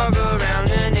 I walk around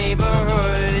the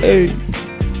neighborhood. Hey.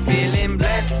 Feeling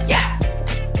blessed, yeah.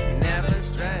 Never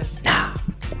stressed. Nah.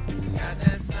 Got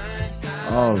that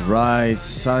sunshine. All right,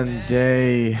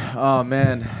 Sunday. Oh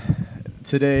man,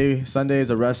 today Sunday is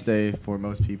a rest day for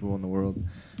most people in the world,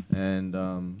 and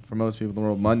for most people in the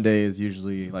world, Monday is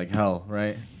usually like hell,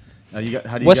 right? How do you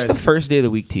What's guys? the first day of the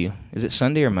week to you? Is it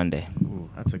Sunday or Monday? Ooh,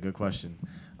 that's a good question.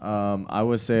 I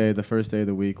would say the first day of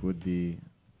the week would be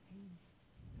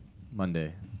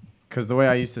Monday. Because the way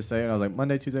I used to say it, I was like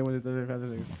Monday, Tuesday, Wednesday, Thursday,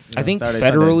 Friday, Saturday. I think Saturday,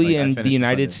 federally Sunday. Like, I in finished the with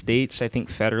United Sunday. States, I think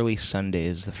federally Sunday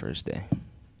is the first day.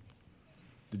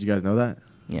 Did you guys know that?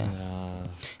 Yeah.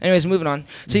 Anyways, moving on.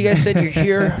 So you guys said you're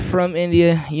here from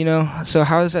India, you know. So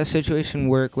how does that situation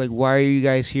work? Like, why are you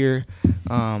guys here?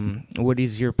 What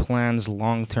is your plans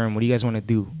long term? What do you guys want to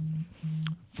do?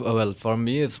 Well, for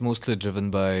me, it's mostly driven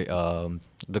by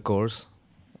the course.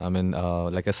 I mean,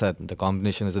 like I said, the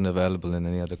combination isn't available in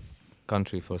any other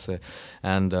country, per se.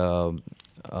 And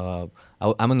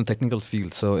I'm in a technical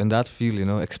field. So in that field, you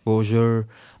know, exposure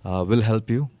will help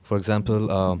you. For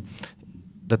example,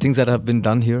 the things that have been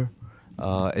done here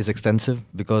is extensive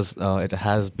because it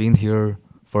has been here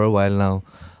for a while now.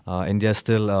 India is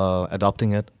still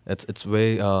adopting it. It's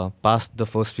way past the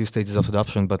first few stages of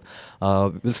adoption, but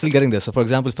we're still getting there. So, for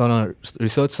example, if I want to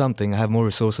research something, I have more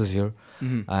resources here,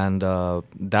 and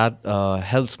that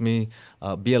helps me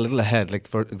be a little ahead. Like,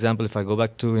 for example, if I go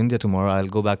back to India tomorrow, I'll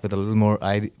go back with a little more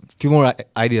few more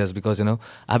ideas because, you know,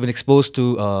 I've been exposed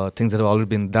to things that have already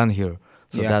been done here.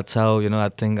 So that's how, you know, I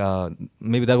think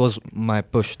maybe that was my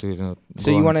push to, you know.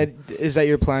 So you want to, is that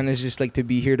your plan, is just like to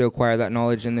be here to acquire that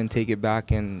knowledge and then take it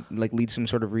back and like lead some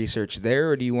sort of research there?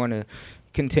 Or do you want to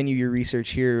continue your research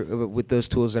here with those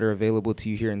tools that are available to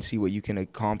you here and see what you can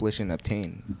accomplish and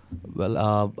obtain?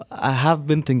 Well, I have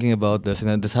been thinking about this,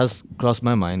 and this has crossed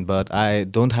my mind, but I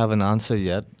don't have an answer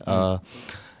yet.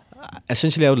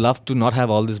 Essentially, I would love to not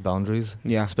have all these boundaries.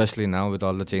 Yeah. Especially now with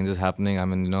all the changes happening. I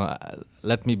mean, you know,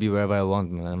 let me be wherever I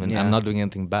want. Man. I mean, I'm not doing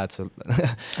anything bad. So,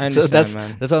 I understand, so that's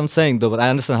man. what I'm saying, though. But I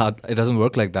understand how it doesn't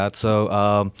work like that.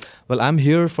 So, well, I'm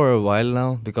here for a while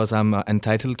now because I'm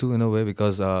entitled to, in a way,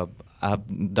 because I've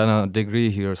done a degree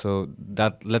here. So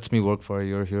that lets me work for a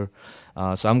year here.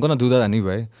 So I'm gonna do that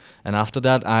anyway. And after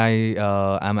that, I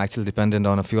am actually dependent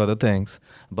on a few other things.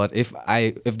 But if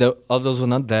all those were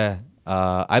not there,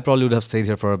 I probably would have stayed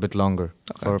here for a bit longer,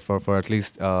 for at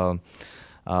least 5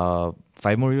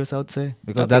 more years, I would say,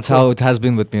 because that's how it has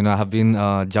been with me. You know, I have been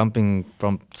jumping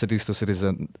from cities to cities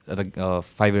at a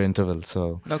 5-year interval.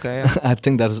 So I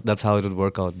think that's how it would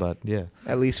work out. But yeah,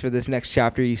 at least for this next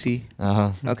chapter, you see.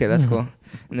 Okay, that's cool.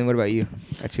 And then what about you?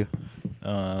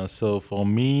 So for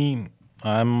me,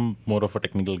 I'm more of a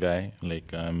technical guy.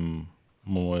 Like I'm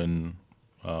more in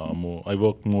I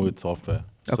work more with software.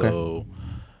 Okay. So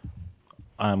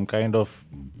I'm kind of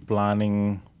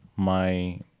planning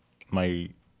my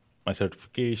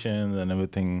certifications and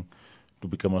everything to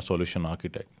become a solution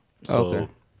architect. So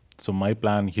my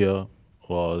plan here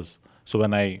was, so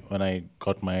when I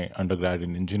got my undergrad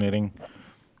in engineering,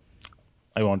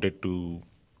 I wanted to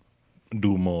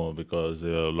do more because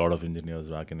there are a lot of engineers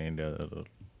back in India.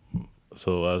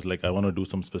 So I was like, I want to do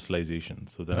some specialization.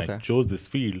 So then I chose this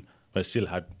field, but I still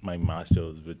had my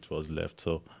master's, which was left.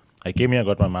 So I came here,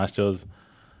 got my master's.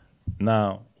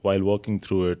 Now, while working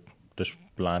through it, just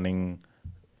planning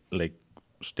like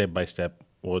step by step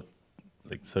what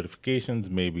like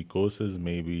certifications, maybe courses,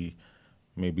 maybe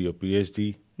a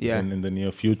PhD in the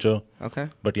near future. Okay.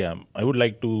 But yeah, I would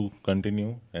like to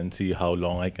continue and see how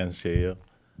long I can stay here.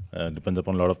 Depends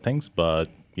upon a lot of things, but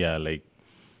yeah, like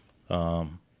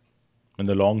in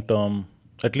the long term,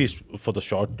 at least for the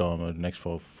short term, next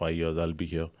 5 years, I'll be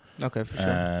here. Okay, for sure.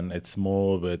 And it's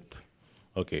more with,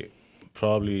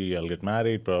 probably I'll get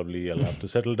married, probably I'll have to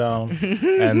settle down.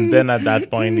 And then at that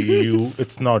point,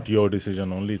 it's not your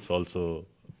decision only, it's also,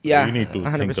 you need to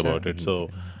 100%. think about it. So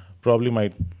probably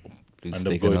might Please end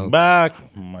up take a going note. back,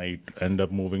 might end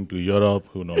up moving to Europe,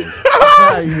 who knows.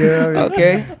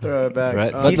 Okay. Throw it back.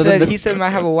 Right. He said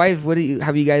might have a wife.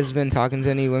 Have you guys been talking to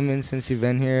any women since you've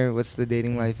been here? What's the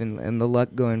dating life and the luck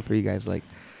going for you guys? Like,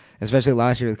 especially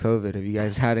last year with COVID, have you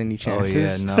guys had any chances? Oh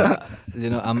yeah, no.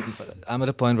 You know, I'm at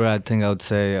a point where I think I would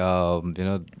say, you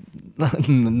know,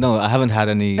 no, I haven't had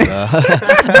any. I've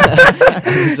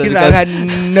had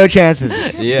no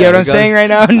chances. Yeah, you know what I'm saying right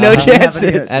now? No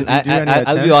chances. And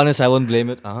I'll be honest, I won't blame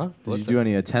it. Did you do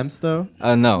any attempts though?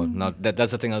 No,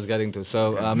 that's the thing I was getting to.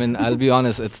 So I mean, I'll be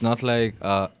honest, it's not like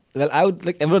Well, I would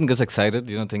like everyone gets excited,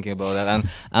 thinking about that, and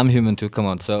I'm human too. Come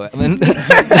on, so I mean,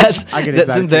 that's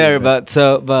in there. But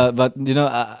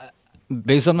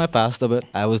based on my past a bit,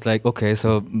 I was like, okay,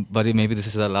 so buddy, maybe this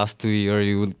is the last 2 year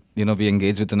you will, be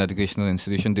engaged with an educational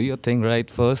institution. Do your thing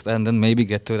right first, and then maybe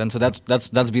get to it. And so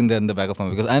that's been there in the back of my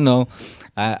mind, because I know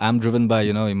I'm driven by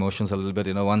emotions a little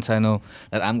bit. Once I know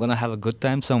that I'm gonna have a good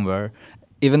time somewhere,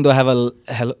 even though I have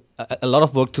a lot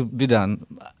of work to be done.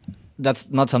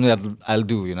 That's not something that I'll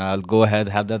do. I'll go ahead,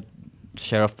 have that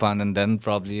share of fun, and then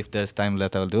probably if there's time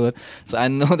left, I'll do it. So I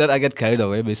know that I get carried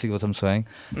away, basically what I'm saying.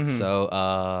 Mhm. So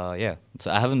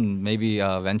so I haven't maybe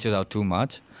ventured out too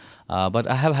much, but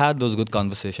I have had those good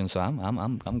conversations. So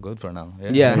I'm good for now.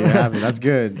 Yeah, you're happy. That's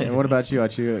good. And what about you,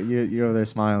 Achu? You're over there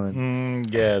smiling.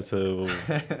 Yeah, so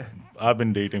I've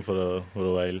been dating for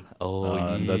a while.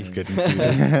 Oh, that's getting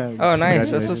serious. Oh,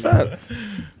 nice. That's what's up.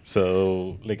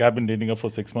 So, I've been dating her for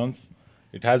 6 months.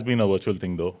 It has been a virtual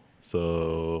thing though.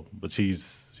 So, but she's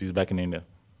back in India.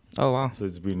 Oh wow. So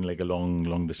it's been like a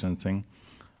long distance thing.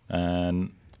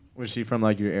 And was she from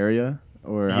your area,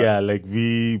 or? Yeah,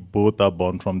 we both are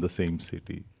born in the same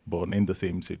city.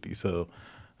 So,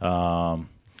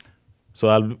 so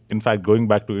I'll in fact going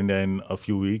back to India in a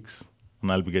few weeks,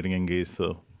 and I'll be getting engaged.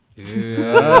 So.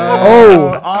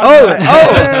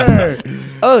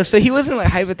 Oh! So he wasn't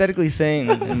hypothetically saying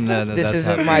this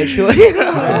isn't my choice.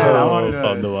 I want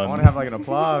to have an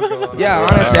applause going on. Yeah,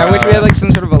 honestly, I wish we had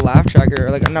some sort of a laugh track or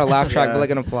not a laugh track,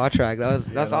 but an applause track.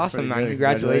 That's awesome, man.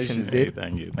 Congratulations, dude.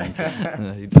 Thank you.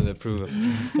 You did approve.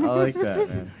 I like that,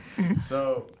 man.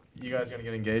 So. You guys gonna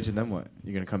get engaged, and then what?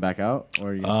 You gonna come back out, or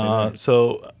are you gonna stay there?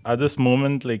 So at this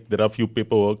moment, there are a few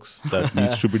paperworks that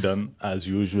needs to be done as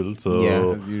usual. So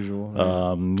yeah, as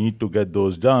usual. Need to get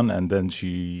those done, and then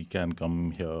she can come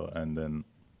here, and then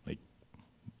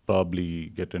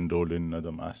probably get enrolled in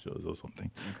another masters or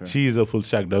something. Okay. She's a full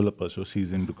stack developer, so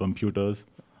she's into computers.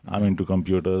 I'm into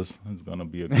computers. It's gonna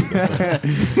be a good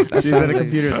She's into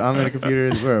computers. I'm into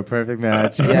computers. We're a perfect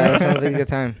match. Yeah, that sounds like a good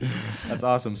time. That's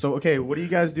awesome. So, okay, what do you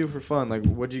guys do for fun?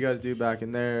 What do you guys do back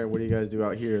in there? What do you guys do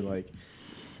out here?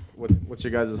 What's your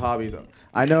guys' hobbies?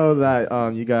 I know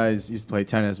that you guys used to play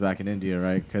tennis back in India,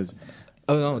 right? Because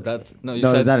oh no, that's no. You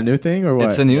no, said is that a new thing or what?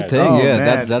 It's a new thing. Oh, Yeah,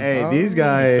 man. that's. Hey, these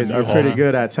guys are pretty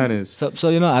good at tennis. So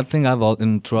I think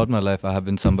throughout my life I have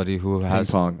been somebody who has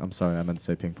ping pong. I'm sorry, I meant to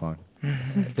say ping pong.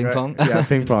 Ping pong? Yeah,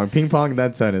 ping pong,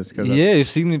 then tennis. Yeah, you've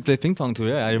seen me play ping pong too.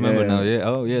 Yeah, I remember now. Yeah.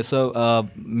 Oh, yeah. So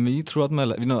me throughout my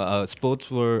life,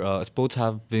 sports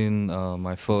have been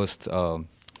my first.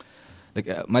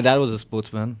 My dad was a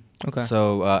sportsman. Okay.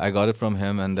 So I got it from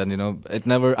him, and then I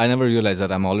never realized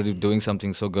that I'm already doing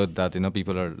something so good that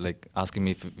people are asking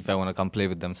me if I want to come play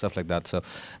with them, stuff like that. So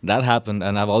that happened,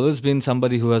 and I've always been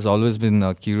somebody who has always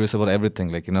been curious about everything.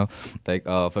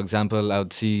 For example, I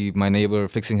would see my neighbor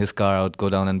fixing his car. I would go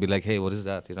down and be like, hey, what is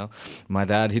that? My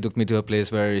dad, he took me to a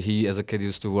place where he, as a kid,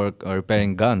 used to work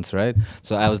repairing guns, right?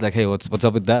 So I was like, hey, what's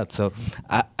up with that? So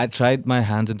I tried my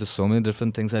hands into so many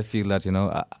different things. I feel that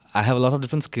I have a lot of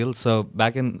different skills. So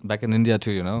back in India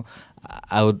too,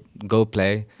 I would go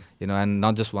play, and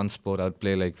not just one sport. I would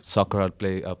play soccer. I'd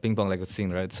play ping pong, like we've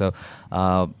seen, right? So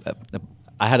I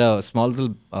had a small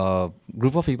little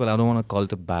group of people. I don't want to call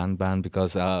it a band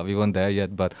because we weren't there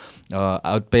yet. But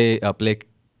I would play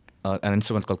an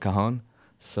instrument called cajon.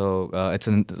 So it's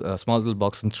a small little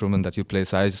box instrument that you play.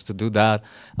 So I used to do that.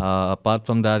 Apart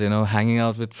from that, hanging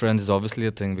out with friends is obviously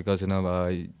a thing because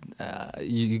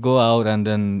you go out and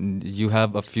then you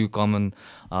have a few common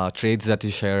trades that you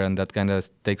share, and that kind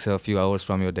of takes a few hours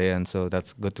from your day, and so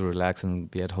that's good to relax and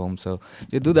be at home. So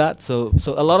you do that. So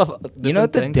a lot of you know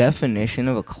what things. The definition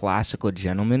of a classical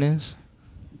gentleman is?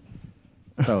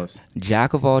 Tell us.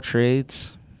 Jack of all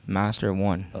trades, master of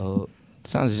one. Oh.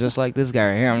 Sounds just like this guy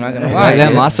right here. I'm not gonna lie. Yeah,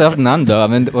 master of none, though. I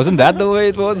mean, wasn't that the way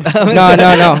it was? No.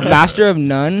 Master of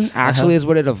none actually is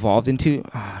what it evolved into.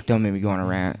 Oh, don't make me go on a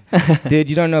rant, dude.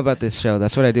 You don't know about this show.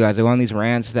 That's what I do. I go on these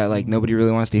rants that nobody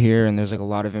really wants to hear, and there's a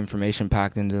lot of information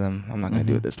packed into them. I'm not gonna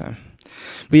do it this time.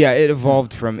 But yeah, it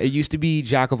evolved from, it used to be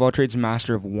Jack of all trades,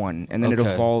 master of one, and then it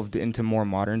evolved into more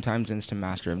modern times into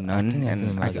master of none.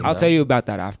 And I'll tell you about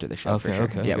that after the show.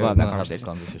 Okay. Yeah, we'll have that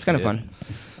conversation. It's kind of fun.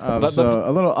 So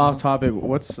a little off topic.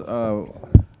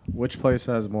 Which place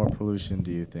has more pollution?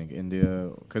 Do you think India?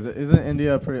 Because isn't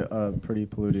India pretty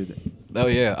polluted Oh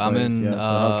yeah, I place. mean, yeah. So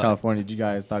how's California? Did you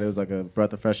guys thought it was like a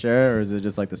breath of fresh air, or is it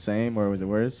just like the same, or was it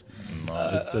worse?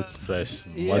 No, it's fresh.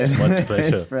 yeah. Much fresher.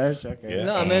 It's fresh. Okay. Yeah.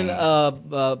 No, I mean,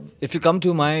 if you come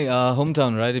to my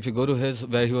hometown, right? If you go to his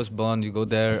where he was born, you go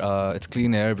there. It's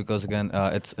clean air because again,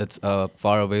 it's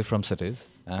far away from cities,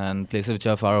 and places which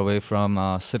are far away from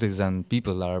cities and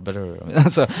people are better.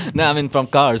 So no, I mean from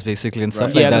cars basically and stuff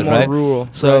Right. like Yeah, that, the more right? rural.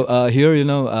 So Right. here,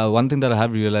 one thing that I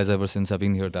have realized ever since I've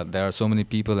been here that there are so many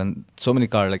people and so many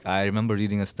cars. Like I remember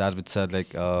reading a stat which said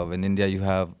like in India you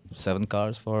have 7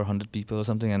 cars for 100 people or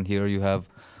something, and here you have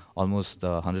almost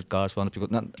 100 cars for 100 people.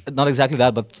 Not exactly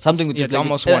that, but something which Yeah, is it's like,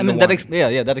 almost I one mean to that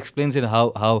one. that explains it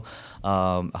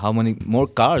how many more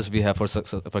cars we have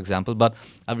for example. But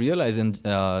I've realized in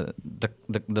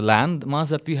the land mass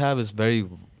that we have is very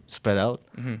spread out.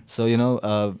 Mhm. So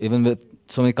even with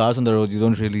so many cars on the road, you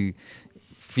don't really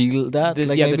feel that. This,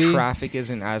 like yeah, maybe the traffic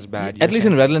isn't as bad. at least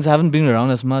in Redlands, I haven't been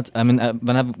around as much. I mean,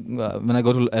 when I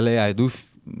go to LA, I do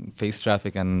face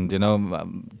traffic, and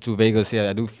to Vegas, yeah,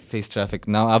 I do face traffic.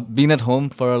 Now I've been at home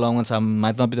for a long time, so I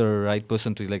might not be the right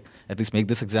person to like at least make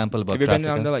this example about Have you traffic.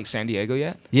 been down to like San Diego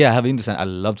yet? Yeah, I have been to I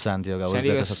loved San Diego. I was San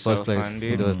there Diego's as the first so place. fun,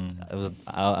 dude.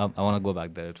 I want to go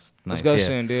back there. It was nice. Let's go yeah.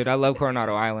 soon, dude. I love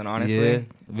Coronado Island, honestly.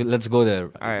 Yeah, let's go there.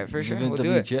 All right, for sure. We've been We'll to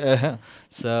do the it. beach, yeah.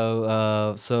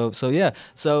 So yeah.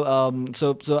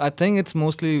 So I think it's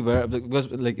mostly where because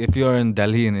like if you're in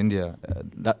Delhi in India,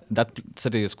 that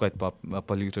city is quite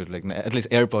polluted. Like at least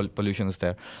air pollution is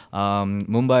there.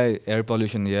 Mumbai air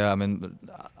pollution, yeah. I mean,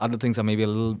 other things are maybe a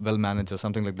little well managed or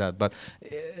something like that. But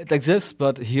it exists.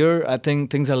 But here, I think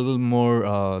things are a little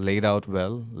more laid out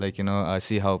well. Like I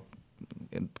see how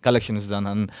collection is done,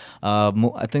 and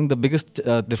I think the biggest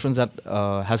difference that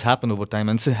has happened over time,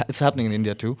 and it's happening in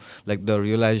India too, like the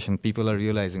realization, people are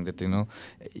realizing that the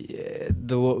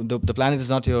planet is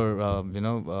not your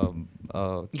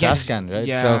trash can, right?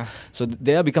 Yeah. So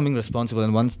they are becoming responsible,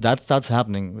 and once that starts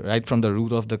happening right from the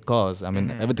root of the cause, I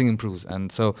mean everything improves,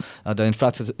 and so the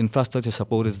infrastructure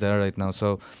support is there right now.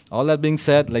 So all that being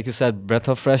said, like you said, breath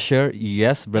of fresh air,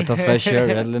 yes, breath of fresh air,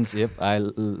 Redlands, yep, I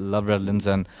love Redlands,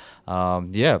 and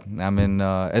yeah, I mean,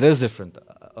 it is different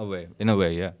in a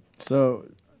way, yeah. So,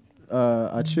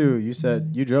 Achu, you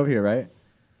said you drove here, right?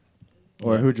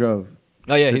 Or who drove?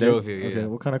 Oh, yeah, he Today? drove here, yeah, Okay, yeah.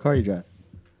 what kind of car you drive?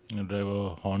 I drive a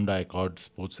Honda Accord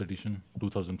Sports Edition,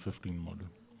 2015 model.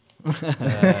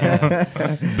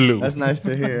 Blue. That's nice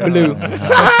to hear. Blue.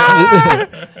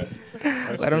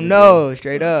 Let them know,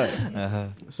 straight up.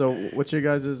 So, what's your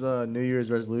guys' New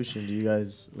Year's resolution? Do you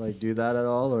guys like do that at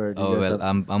all, or do you Oh guys well,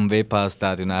 have I'm way past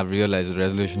that. I've realized that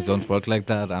resolutions don't work like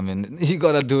that. I mean, you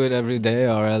gotta do it every day,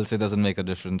 or else it doesn't make a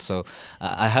difference. So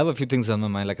I have a few things on my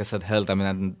mind. Like I said, health. I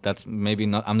mean, that's maybe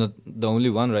not. I'm not the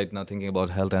only one right now thinking about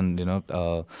health, and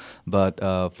but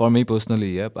for me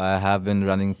personally, yep, I have been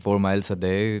running 4 miles a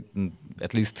day,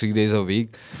 at least 3 days a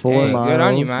week. 4 miles? Good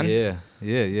on you, man.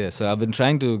 Yeah. So I've been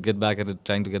trying to get back at it,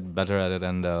 trying to get better at it,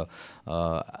 and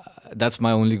that's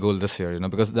my only goal this year.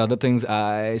 Because the other things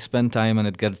I spend time and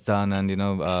it gets done, and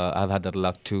I've had that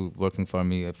luck too, working for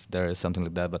me if there is something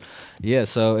like that. But yeah,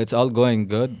 so it's all going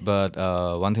good. But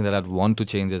one thing that I'd want to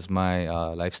change is my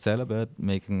lifestyle a bit,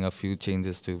 making a few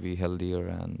changes to be healthier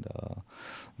and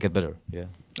get better. Yeah.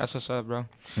 That's what's up, bro.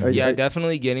 Yeah,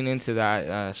 Definitely getting into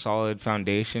that solid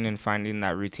foundation and finding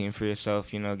that routine for yourself,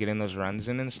 getting those runs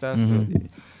in and stuff.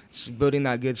 Building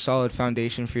that good solid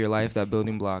foundation for your life, that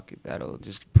building block, that'll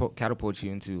just catapult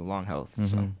you into long health.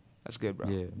 So that's good, bro.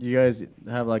 Yeah. Do you guys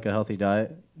have like a healthy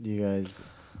diet? Do you guys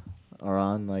are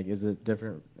on like? Is it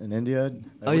different in India? Like,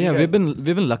 Oh what do you yeah, guys-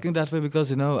 we've been lucky that way because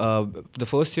the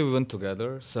first year we went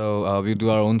together, so we do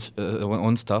our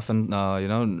own stuff, and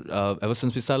ever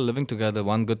since we started living together,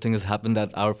 one good thing has happened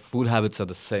that our food habits are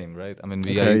the same, right? I mean,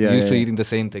 we are used to eating the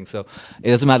same thing, so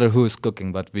it doesn't matter who is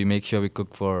cooking, but we make sure we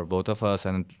cook for both of us,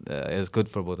 and it's good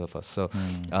for both of us. So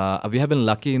we have been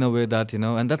lucky in a way that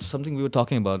and that's something we were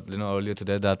talking about earlier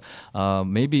today, that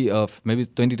maybe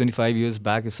 20-25 years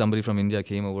back, if somebody from India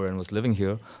came over and was living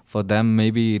here, for them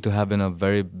maybe to have been a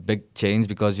very big change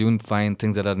because you won't find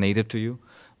things that are native to you.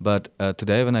 But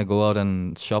today when I go out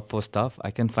and shop for stuff,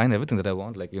 I can find everything that I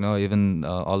want, like even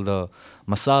all the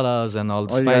masalas and all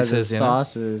the spices,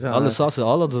 sauces, all the sauces,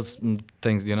 all of those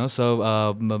things,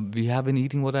 so we have been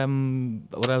eating what I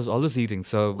was always eating,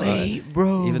 so Wait,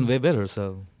 bro. even way better.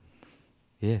 So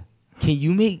yeah. Can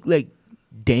you make like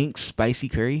dank spicy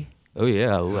curry? Oh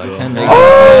yeah, I can make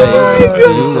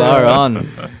Oh, you are on.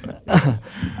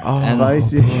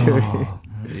 Spicy curry.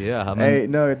 Yeah, I mean, Hey,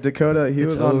 no, Dakota. He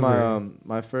it's was on over.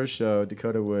 my first show,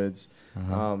 Dakota Woods.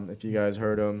 If you guys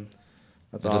heard him,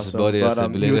 That's It was his awesome. birthday But, yesterday.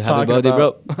 he Belated was happy talking birthday,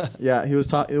 about, bro. yeah, he was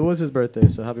talking. It was his birthday,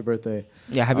 so happy birthday.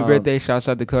 Yeah, happy birthday. Shouts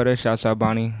out Dakota. Shouts out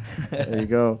Bonnie. There you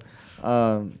go.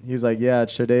 He's like, yeah,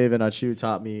 Shadave and Achu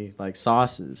taught me like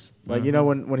sauces. Like, you know,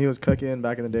 when he was cooking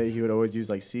back in the day, he would always use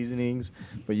like seasonings,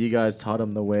 but you guys taught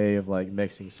him the way of like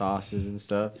mixing sauces and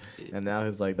stuff. And now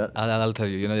he's like that. I'll tell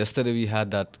you. You know, yesterday we had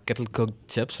that kettle cooked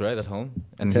chips right at home,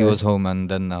 and he Okay. was home, and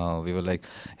then we were like,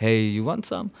 "Hey, you want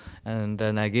some?" And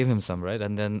then I gave him some, right?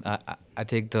 And then I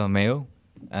take the mayo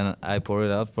and I pour it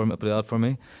out for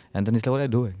me, and then he's like, "What are you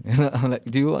doing?" You know, I'm like,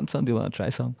 "Do you want some? Do you want to try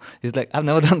some?" He's like, "I've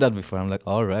never done that before." I'm like,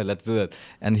 "All right, let's do that."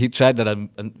 And he tried that, and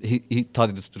he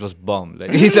thought it was bomb. Like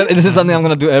he said, "This is something I'm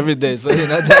gonna do every day." So you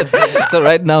know, so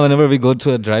right now, whenever we go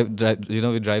to a drive,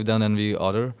 we drive down and we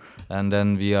order. And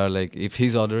then we are like, if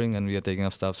he's ordering and we are taking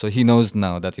up stuff, so he knows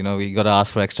now that, you know, we got to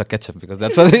ask for extra ketchup because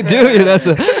that's what we do, you know.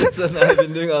 So now I've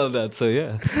been doing all of that. So,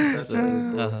 yeah. That's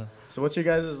right. So what's your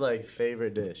guys' like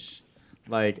favorite dish?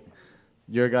 Like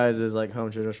your guys' like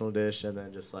home traditional dish, and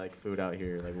then just like food out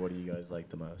here. Like, what do you guys like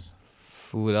the most?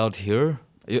 Food out here?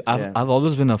 Yeah. I've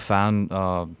always been a fan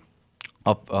of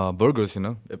burgers, you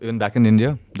know. Even back in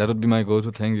India, that would be my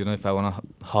go-to thing, you know, if I want a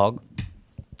hog.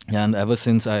 And ever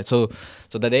since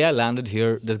so the day I landed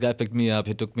here, this guy picked me up.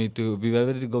 He took me to,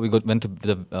 where did we go? Went to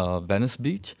the Venice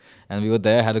beach, and we were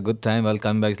there, had a good time. While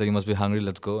coming back, he's like, "You must be hungry,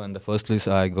 let's go." And the first place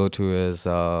I go to is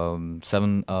In-N-Out.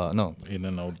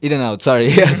 Sorry,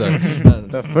 yeah, sorry.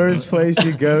 The first place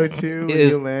you go to when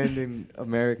you land in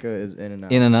America is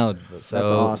In-N-Out. In-N-Out.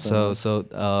 That's awesome. So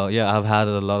yeah, I've had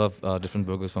a lot of different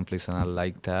burgers from places, and I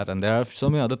like that. And there are so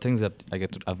many other things that I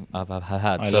get to I've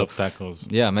had. I love tacos.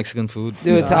 Yeah, Mexican food.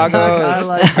 Dude, tacos. I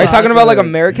like Are you talking about like tacos.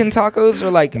 American tacos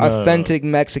or like No. authentic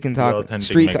Mexican tacos? Authentic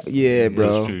Street Mexican. yeah, Yeah,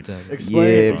 bro. street.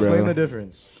 Explain bro. the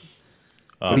difference.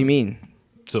 What do you mean?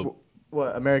 So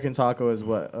What American taco is?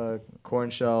 What corn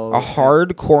shell? A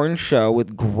hard corn shell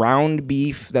with ground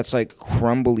beef that's like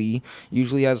crumbly.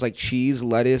 Usually has like cheese,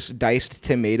 lettuce, diced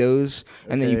tomatoes,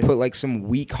 and then you Okay. put like some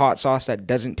weak hot sauce that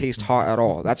doesn't taste hot at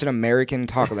all. That's an American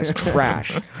taco. That's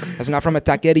trash. That's not from a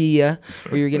taqueria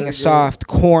where you're getting a soft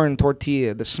corn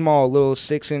tortilla, the small little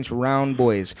 6-inch round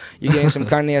boys. You're getting some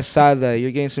carne asada.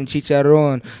 You're getting some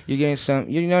chicharrón. You're getting some,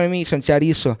 you know what I mean, some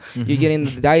chorizo. You're getting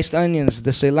the diced onions,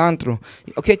 the cilantro.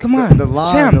 Okay, come on. The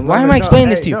lime, Sam, the why am lemon. I explaining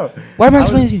this Hey, to you? no. Why am I was-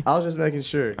 explaining to you? I was just making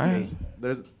sure. All right. 'Cause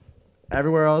there's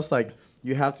everywhere else, like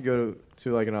you have to go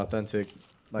to like an authentic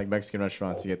like Mexican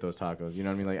restaurant to get those tacos. You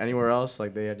know what I mean? Like anywhere else,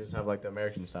 like they just have like the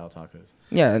American style tacos.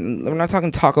 Yeah, we're not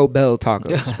talking Taco Bell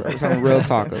tacos, bro. We're talking real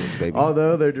tacos, baby.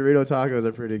 Although their Dorito tacos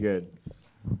are pretty good.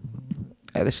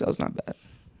 Hey, the shell's not bad.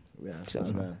 Yeah, it's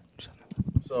not bad.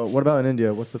 So what about in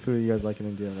India? What's the food you guys like in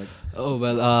India? Like Oh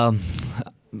well,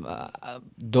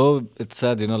 though it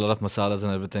said, you know, a lot of masalas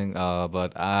and everything,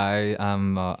 but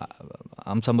I'm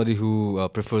somebody who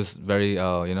prefers very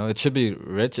you know, it should be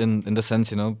rich in the sense,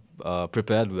 you know,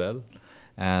 prepared well.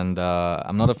 And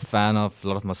I'm not a fan of a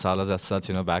lot of masalas as such,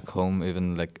 you know, back home,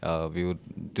 even like we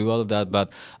would do all of that. But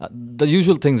the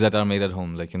usual things that are made at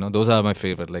home, like, you know, those are my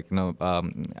favorite. Like, you know,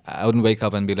 I wouldn't wake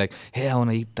up and be like, hey, I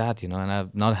want to eat that, you know, and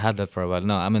I've not had that for a while.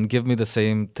 No, I mean, give me the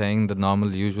same thing, the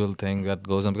normal, usual thing that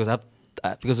goes on, because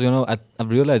you know,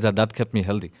 I've realized that kept me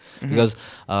healthy. Because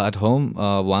at home,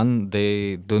 one,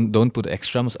 they don't put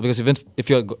extra because even if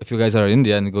you guys are in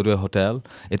India and you go to a hotel,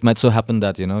 it might so happen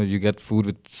that, you know, you get food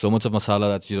with so much of masala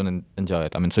that you don't enjoy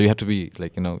it. I mean, so you have to be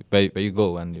like, you know, where you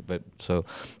go, and so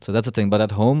that's the thing. But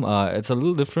at home, it's a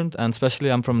little different, and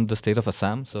especially I'm from the state of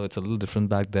Assam, so it's a little different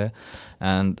back there,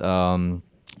 and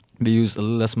we use a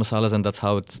little less masalas, and that's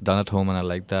how it's done at home, and I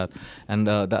like that. And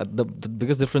the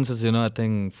biggest difference is, you know, I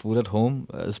think food at home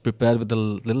is prepared with a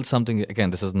little something. Again,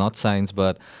 this is not science,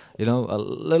 but, you know, a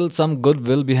little some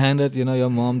goodwill behind it. You know, your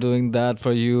mom doing that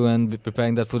for you and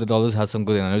preparing that food, it always has some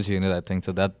good energy in it, I think.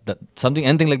 So that something,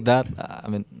 anything like that, I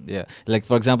mean, yeah. Like,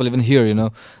 for example, even here, you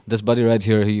know, this buddy right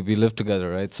here, we live together,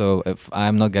 right? So if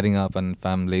I'm not getting up and if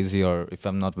I'm lazy or if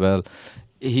I'm not well,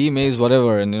 he makes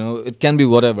whatever, and, you know, it can be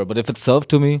whatever, but if it's served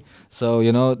to me, so,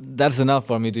 you know, that's enough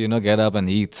for me to, you know, get up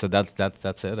and eat. So that's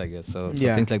it, I guess. So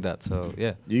Yeah. things like that. So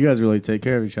yeah. you guys really take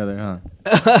care of each other, huh?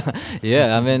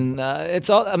 Yeah, I mean, it's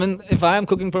all. I mean, if I am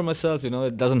cooking for myself, you know,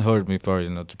 it doesn't hurt me for,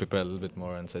 you know, to prepare a little bit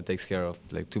more, and so it takes care of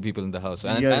like 2 people in the house.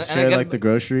 You guys share like the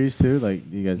groceries too, like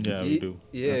you guys. Yeah, we do.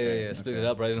 Yeah. Split it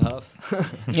up right in half.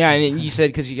 Yeah, and you said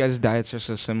because you guys' diets are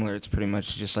so similar, it's pretty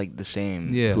much just like the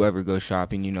same. Yeah. Whoever goes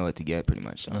shopping, you know what to get, pretty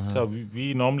much. So. So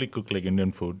we normally cook like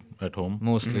Indian food at home.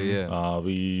 Mostly, yeah.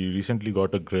 We recently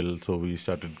got a grill, so we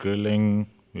started grilling.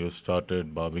 We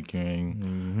started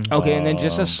barbecuing. Okay, and then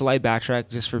just a slight backtrack,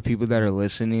 just for people that are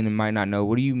listening and might not know.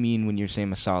 What do you mean when you're saying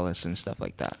masalas and stuff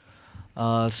like that?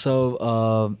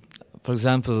 For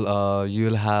example,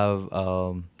 you'll have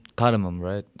cardamom,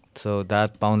 right? So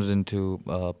that pounded into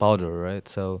powder, right?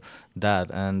 So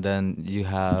that, and then you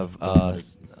have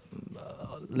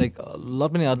like a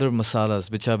lot many other masalas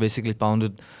which are basically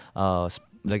pounded,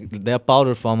 like they are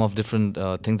powder form of different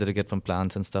things that you get from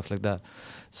plants and stuff like that.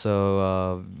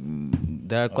 So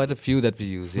there are quite a few that we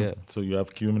use, yeah. So you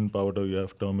have cumin powder, you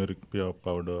have turmeric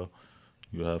powder,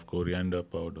 you have coriander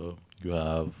powder, you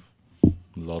have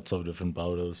lots of different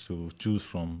powders to choose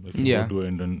from if you go to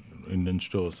an Indian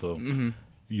store. So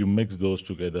you mix those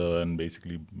together and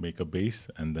basically make a base,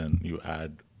 and then you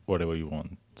add whatever you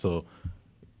want. So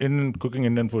in cooking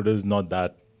Indian food is not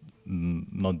that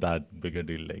big a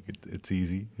deal. Like it's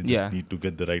easy. You just need to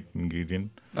get the right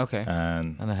ingredient. Okay.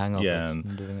 And a hang of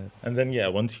doing it. And then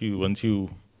once you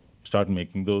start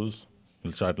making those,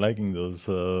 you'll start liking those.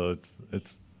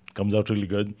 It's comes out really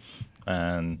good,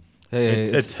 and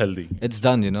it's healthy. It's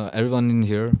done, Everyone in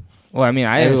here. Well, I mean,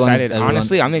 I'm excited.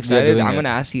 Honestly, I'm excited. I'm going to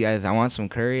ask you guys. I want some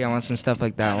curry. I want some stuff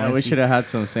like that. We should have had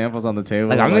some samples on the table.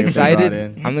 Like, I'm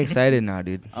excited. I'm excited now,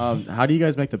 dude. How do you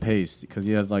guys make the paste? Because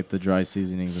you have, like, the dry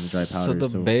seasonings and the dry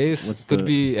powders. So the base could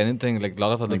be anything, like a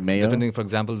lot of other different things. For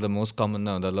example, the most common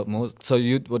now, So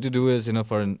what you do is,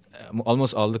 for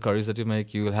almost all the curries that you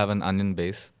make, you will have an onion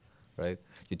base, right?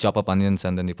 You chop up onions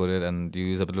and then you put it, and you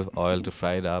use a bit of oil to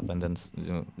fry it up, and then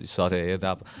you saute it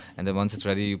up, and then once it's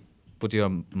ready, you put your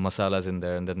masalas in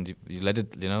there, and then you let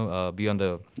it be on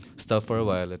the stove for a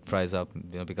while. It fries up,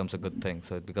 becomes a good thing.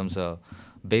 So it becomes a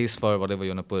base for whatever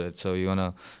you want to put it. So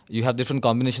you have different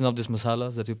combinations of these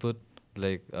masalas that you put,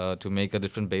 like to make a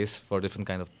different base for different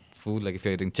kind of food. Like if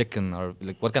you're eating chicken, or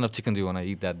like what kind of chicken do you want to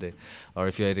eat that day, or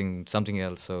if you're eating something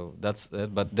else. So that's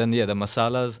it. But then the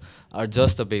masalas are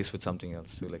just a base with something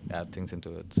else to like add things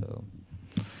into it. So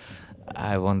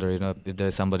I wonder, if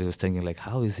there's somebody who's thinking like,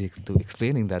 how is he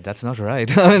explaining that? That's not right.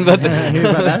 I mean, but he's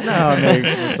like, that's not how I make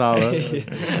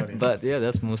masala. But yeah,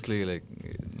 that's mostly.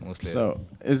 So,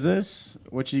 is this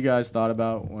what you guys thought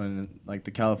about when, like,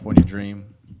 the California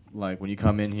dream, like when you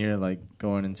come in here, like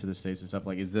going into the States and stuff?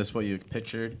 Like, is this what you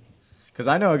pictured? Because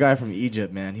I know a guy from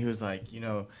Egypt, man. He was like,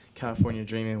 California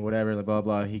dreaming, whatever, blah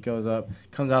blah. He comes out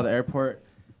of the airport.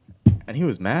 And he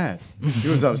was mad. He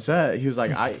was upset. He was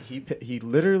like, he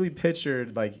literally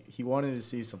pictured, like, he wanted to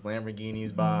see some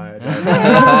Lamborghinis by.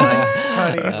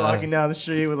 He's walking down the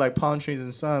street with, like, palm trees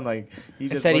and sun. Like, he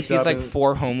just said he sees, like,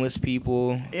 4 homeless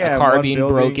people, a car being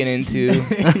broken into,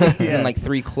 and, like,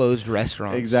 3 closed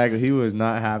restaurants. Exactly. He was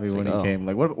not happy when he came.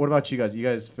 Like, what about you guys? You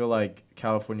guys feel like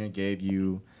California gave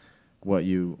you what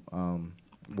you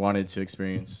wanted to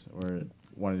experience or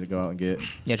wanted to go out and get?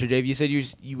 Yeah, so Dave, you said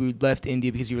you left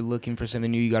India because you were looking for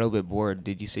something new. You got a little bit bored.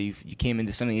 Did you say you came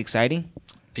into something exciting?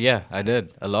 Yeah, I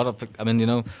did. A lot of,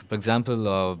 for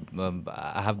example,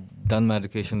 I have done my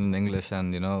education in English,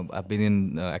 and, I've been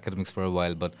in academics for a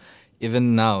while. But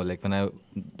even now, like when I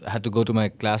had to go to my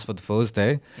class for the first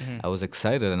day, I was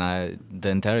excited, and the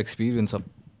entire experience of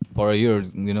for a year,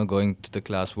 going to the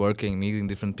class, working, meeting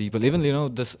different people. Even,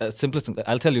 this simplest thing,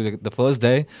 I'll tell you, like, the first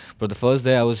day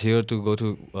I was here to go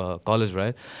to college,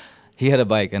 right? He had a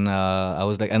bike, and I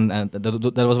was like, and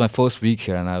that was my first week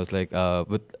here, and I was like,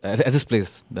 at this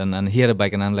place, and he had a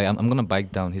bike, and I'm like, I'm gonna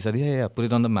bike down. He said, yeah, put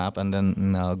it on the map, and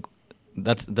then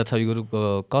that's how you go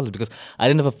to college, because I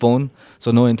didn't have a phone,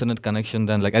 so no internet connection.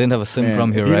 Then, like, I didn't have a SIM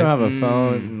from here, if you right? don't have a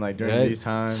phone, like, during these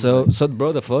times. So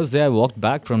bro, the first day I walked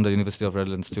back from the University of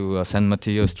Redlands to San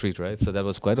Mateo Street, right? So that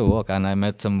was quite a walk, and I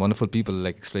met some wonderful people,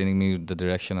 like, explaining me the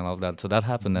direction and all that. So that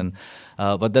happened, and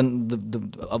but then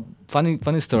the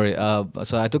funny story.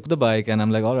 So I took the bike, and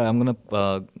I'm like, all right, I'm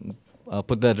gonna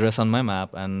put the address on my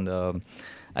map, and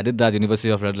I did that, University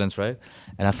of Redlands, right?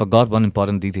 And I forgot one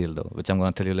important detail, though, which I'm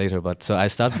going to tell you later. But so I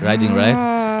start riding, right?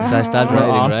 So I start riding,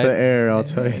 off right? Off the air, I'll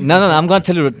tell you. No, I'm going to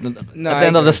tell you at the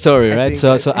end of the story, right?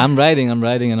 So I'm riding,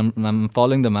 and I'm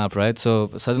following the map, right? So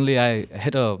suddenly I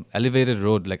hit a elevated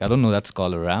road, like, I don't know, that's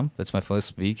called a ramp. That's my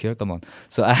first week here, come on.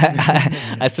 So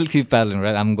I still keep paddling,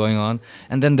 right? I'm going on.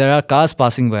 And then there are cars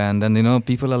passing by, and then,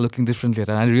 people are looking differently.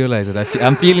 And I realize it.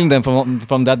 I'm feeling them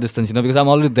from that distance, because I'm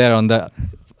already there on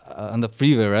the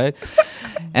freeway, right?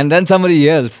 And then somebody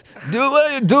yells, "Dude, what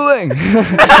are you doing?"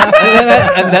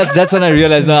 and that's when I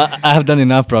realized, no, I have done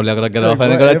enough, probably. I gotta get off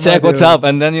and I gotta check what's up.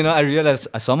 And then, I realized,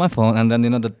 I saw my phone, and then,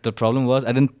 the problem was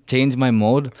I didn't change my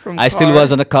mode. I still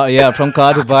was on the car, from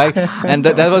car to bike. And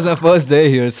that was my first day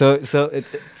here. So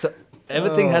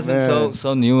everything has been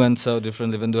so new and so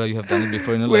different, even though you have done it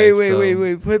before in your life.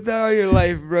 Wait. Put that on your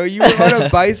life, bro. You were on a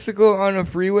bicycle on a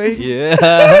freeway? Yeah.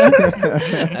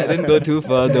 I didn't go too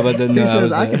far, though, but then... He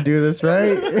says, I can do this,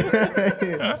 right?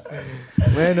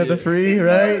 Man of the free,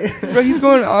 right? Bro, he's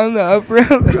going on the up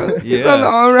ramp, bro. He's on the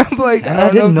on ramp, like, And I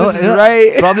don't know if this is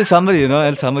right. Probably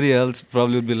somebody else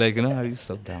probably would be like, are you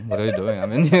so dumb? What are you doing? I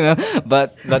mean,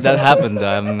 but that happened.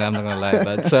 I'm not gonna lie.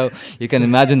 But so you can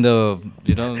imagine Bro,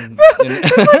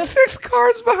 there's like 6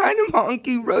 cars behind him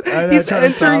honking, bro. He's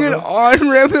entering an on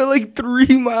ramp at like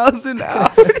 3 miles an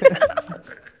hour.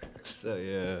 So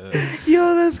yeah.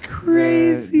 Yo, that's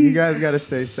crazy. You guys got to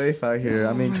stay safe out here.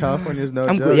 I mean, California's no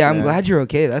joke. I'm glad you're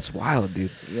okay. That's wild, dude.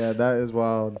 Yeah, that is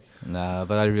wild. Nah,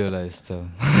 but I realized so.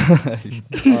 All right, you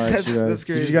guys. that's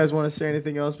Did you guys want to say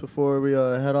anything else before we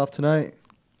head off tonight?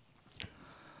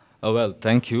 Oh well,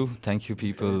 thank you,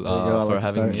 people, for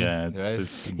having me. Yeah, right?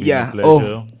 it's been a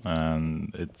pleasure,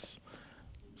 and it's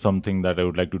something that I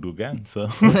would like to do again. So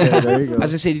there you go. I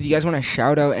was gonna say, did you guys want to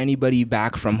shout out anybody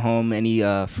back from home? Any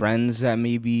friends that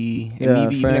maybe,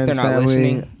 friends, even if they're not family,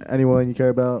 listening? Anyone you care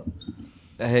about?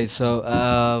 Hey, so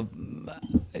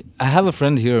I have a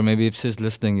friend here. Maybe if she's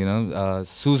listening,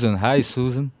 Susan. Hi,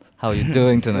 Susan. How are you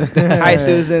doing tonight? Hi,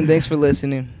 Susan. Thanks for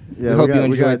listening. Yeah, we hope you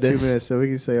we got enjoyed 2 this. minutes, so we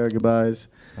can say our goodbyes.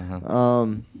 Uh-huh.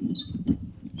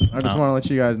 I just want to let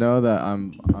you guys know that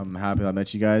I'm happy that I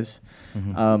met you guys.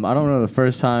 Mhm. I don't know the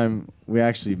first time we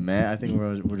actually met. I think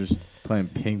we're just playing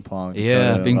ping pong.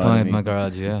 Yeah, ping pong at my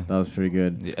garage. Yeah, that was pretty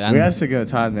good. Yeah, We had a good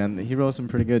time, man. He rolled some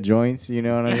pretty good joints. You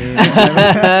know what I mean?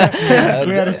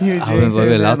 We had a few I drinks. wasn't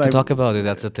here and allowed there, to talk about it.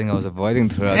 That's the thing I was avoiding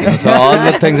throughout. So all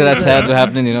the things that I said were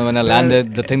happening. When I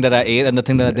landed, the thing that I ate and the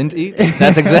thing that I didn't eat.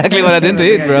 That's exactly what I didn't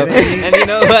eat, bro. And you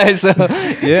know why? So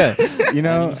yeah.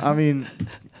 I mean,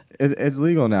 it's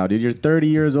legal now, dude. You're 30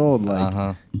 years old.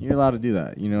 Like, you're allowed to do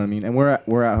that. You know what I mean? And we're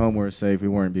at home. We're safe. We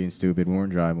weren't being stupid. We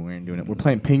weren't driving. We weren't doing it. We're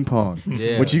playing ping pong,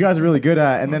 Yeah. which you guys are really good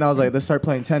at. And then I was like, let's start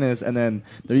playing tennis. And then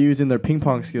they're using their ping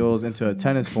pong skills into a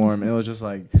tennis form. And it was just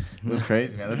like, it was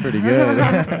crazy, man. They're pretty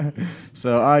good.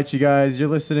 So, all right, you guys, you're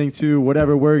listening to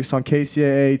Whatever Works on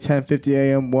KCAA 1050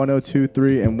 AM,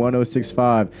 102.3 and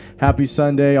 106.5. Happy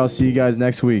Sunday. I'll see you guys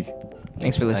next week.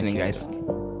 Thanks for listening, guys.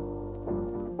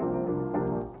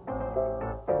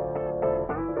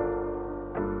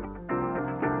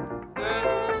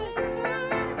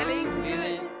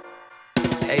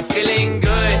 Hey, feeling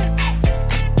good,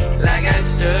 like I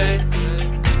should.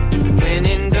 When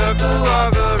in dark, I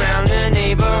walk around the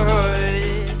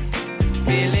neighborhood.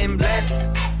 Feeling blessed,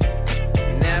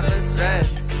 never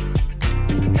stressed.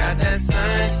 Got that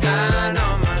sunshine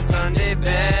on my Sunday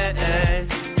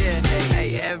best. Yeah,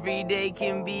 hey, every day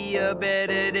can be a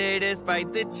better day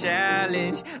despite the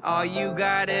challenge. All you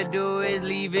gotta do is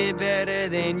leave it better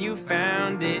than you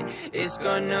found it. It's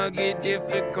gonna get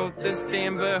difficult to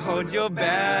stand, but hold your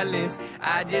balance.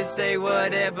 I just say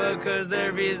whatever, cause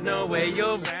there is no way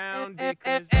you're around it.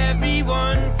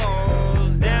 Everyone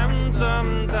falls down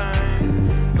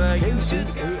sometime, but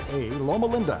KCAA Loma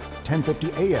Linda,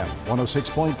 1050 AM,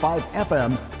 106.5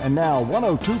 FM, and now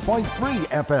 102.3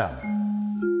 FM.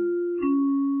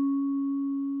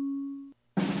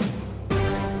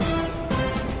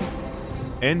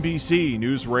 NBC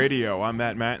News Radio, I'm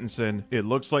Matt Mattinson. It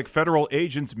looks like federal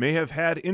agents may have had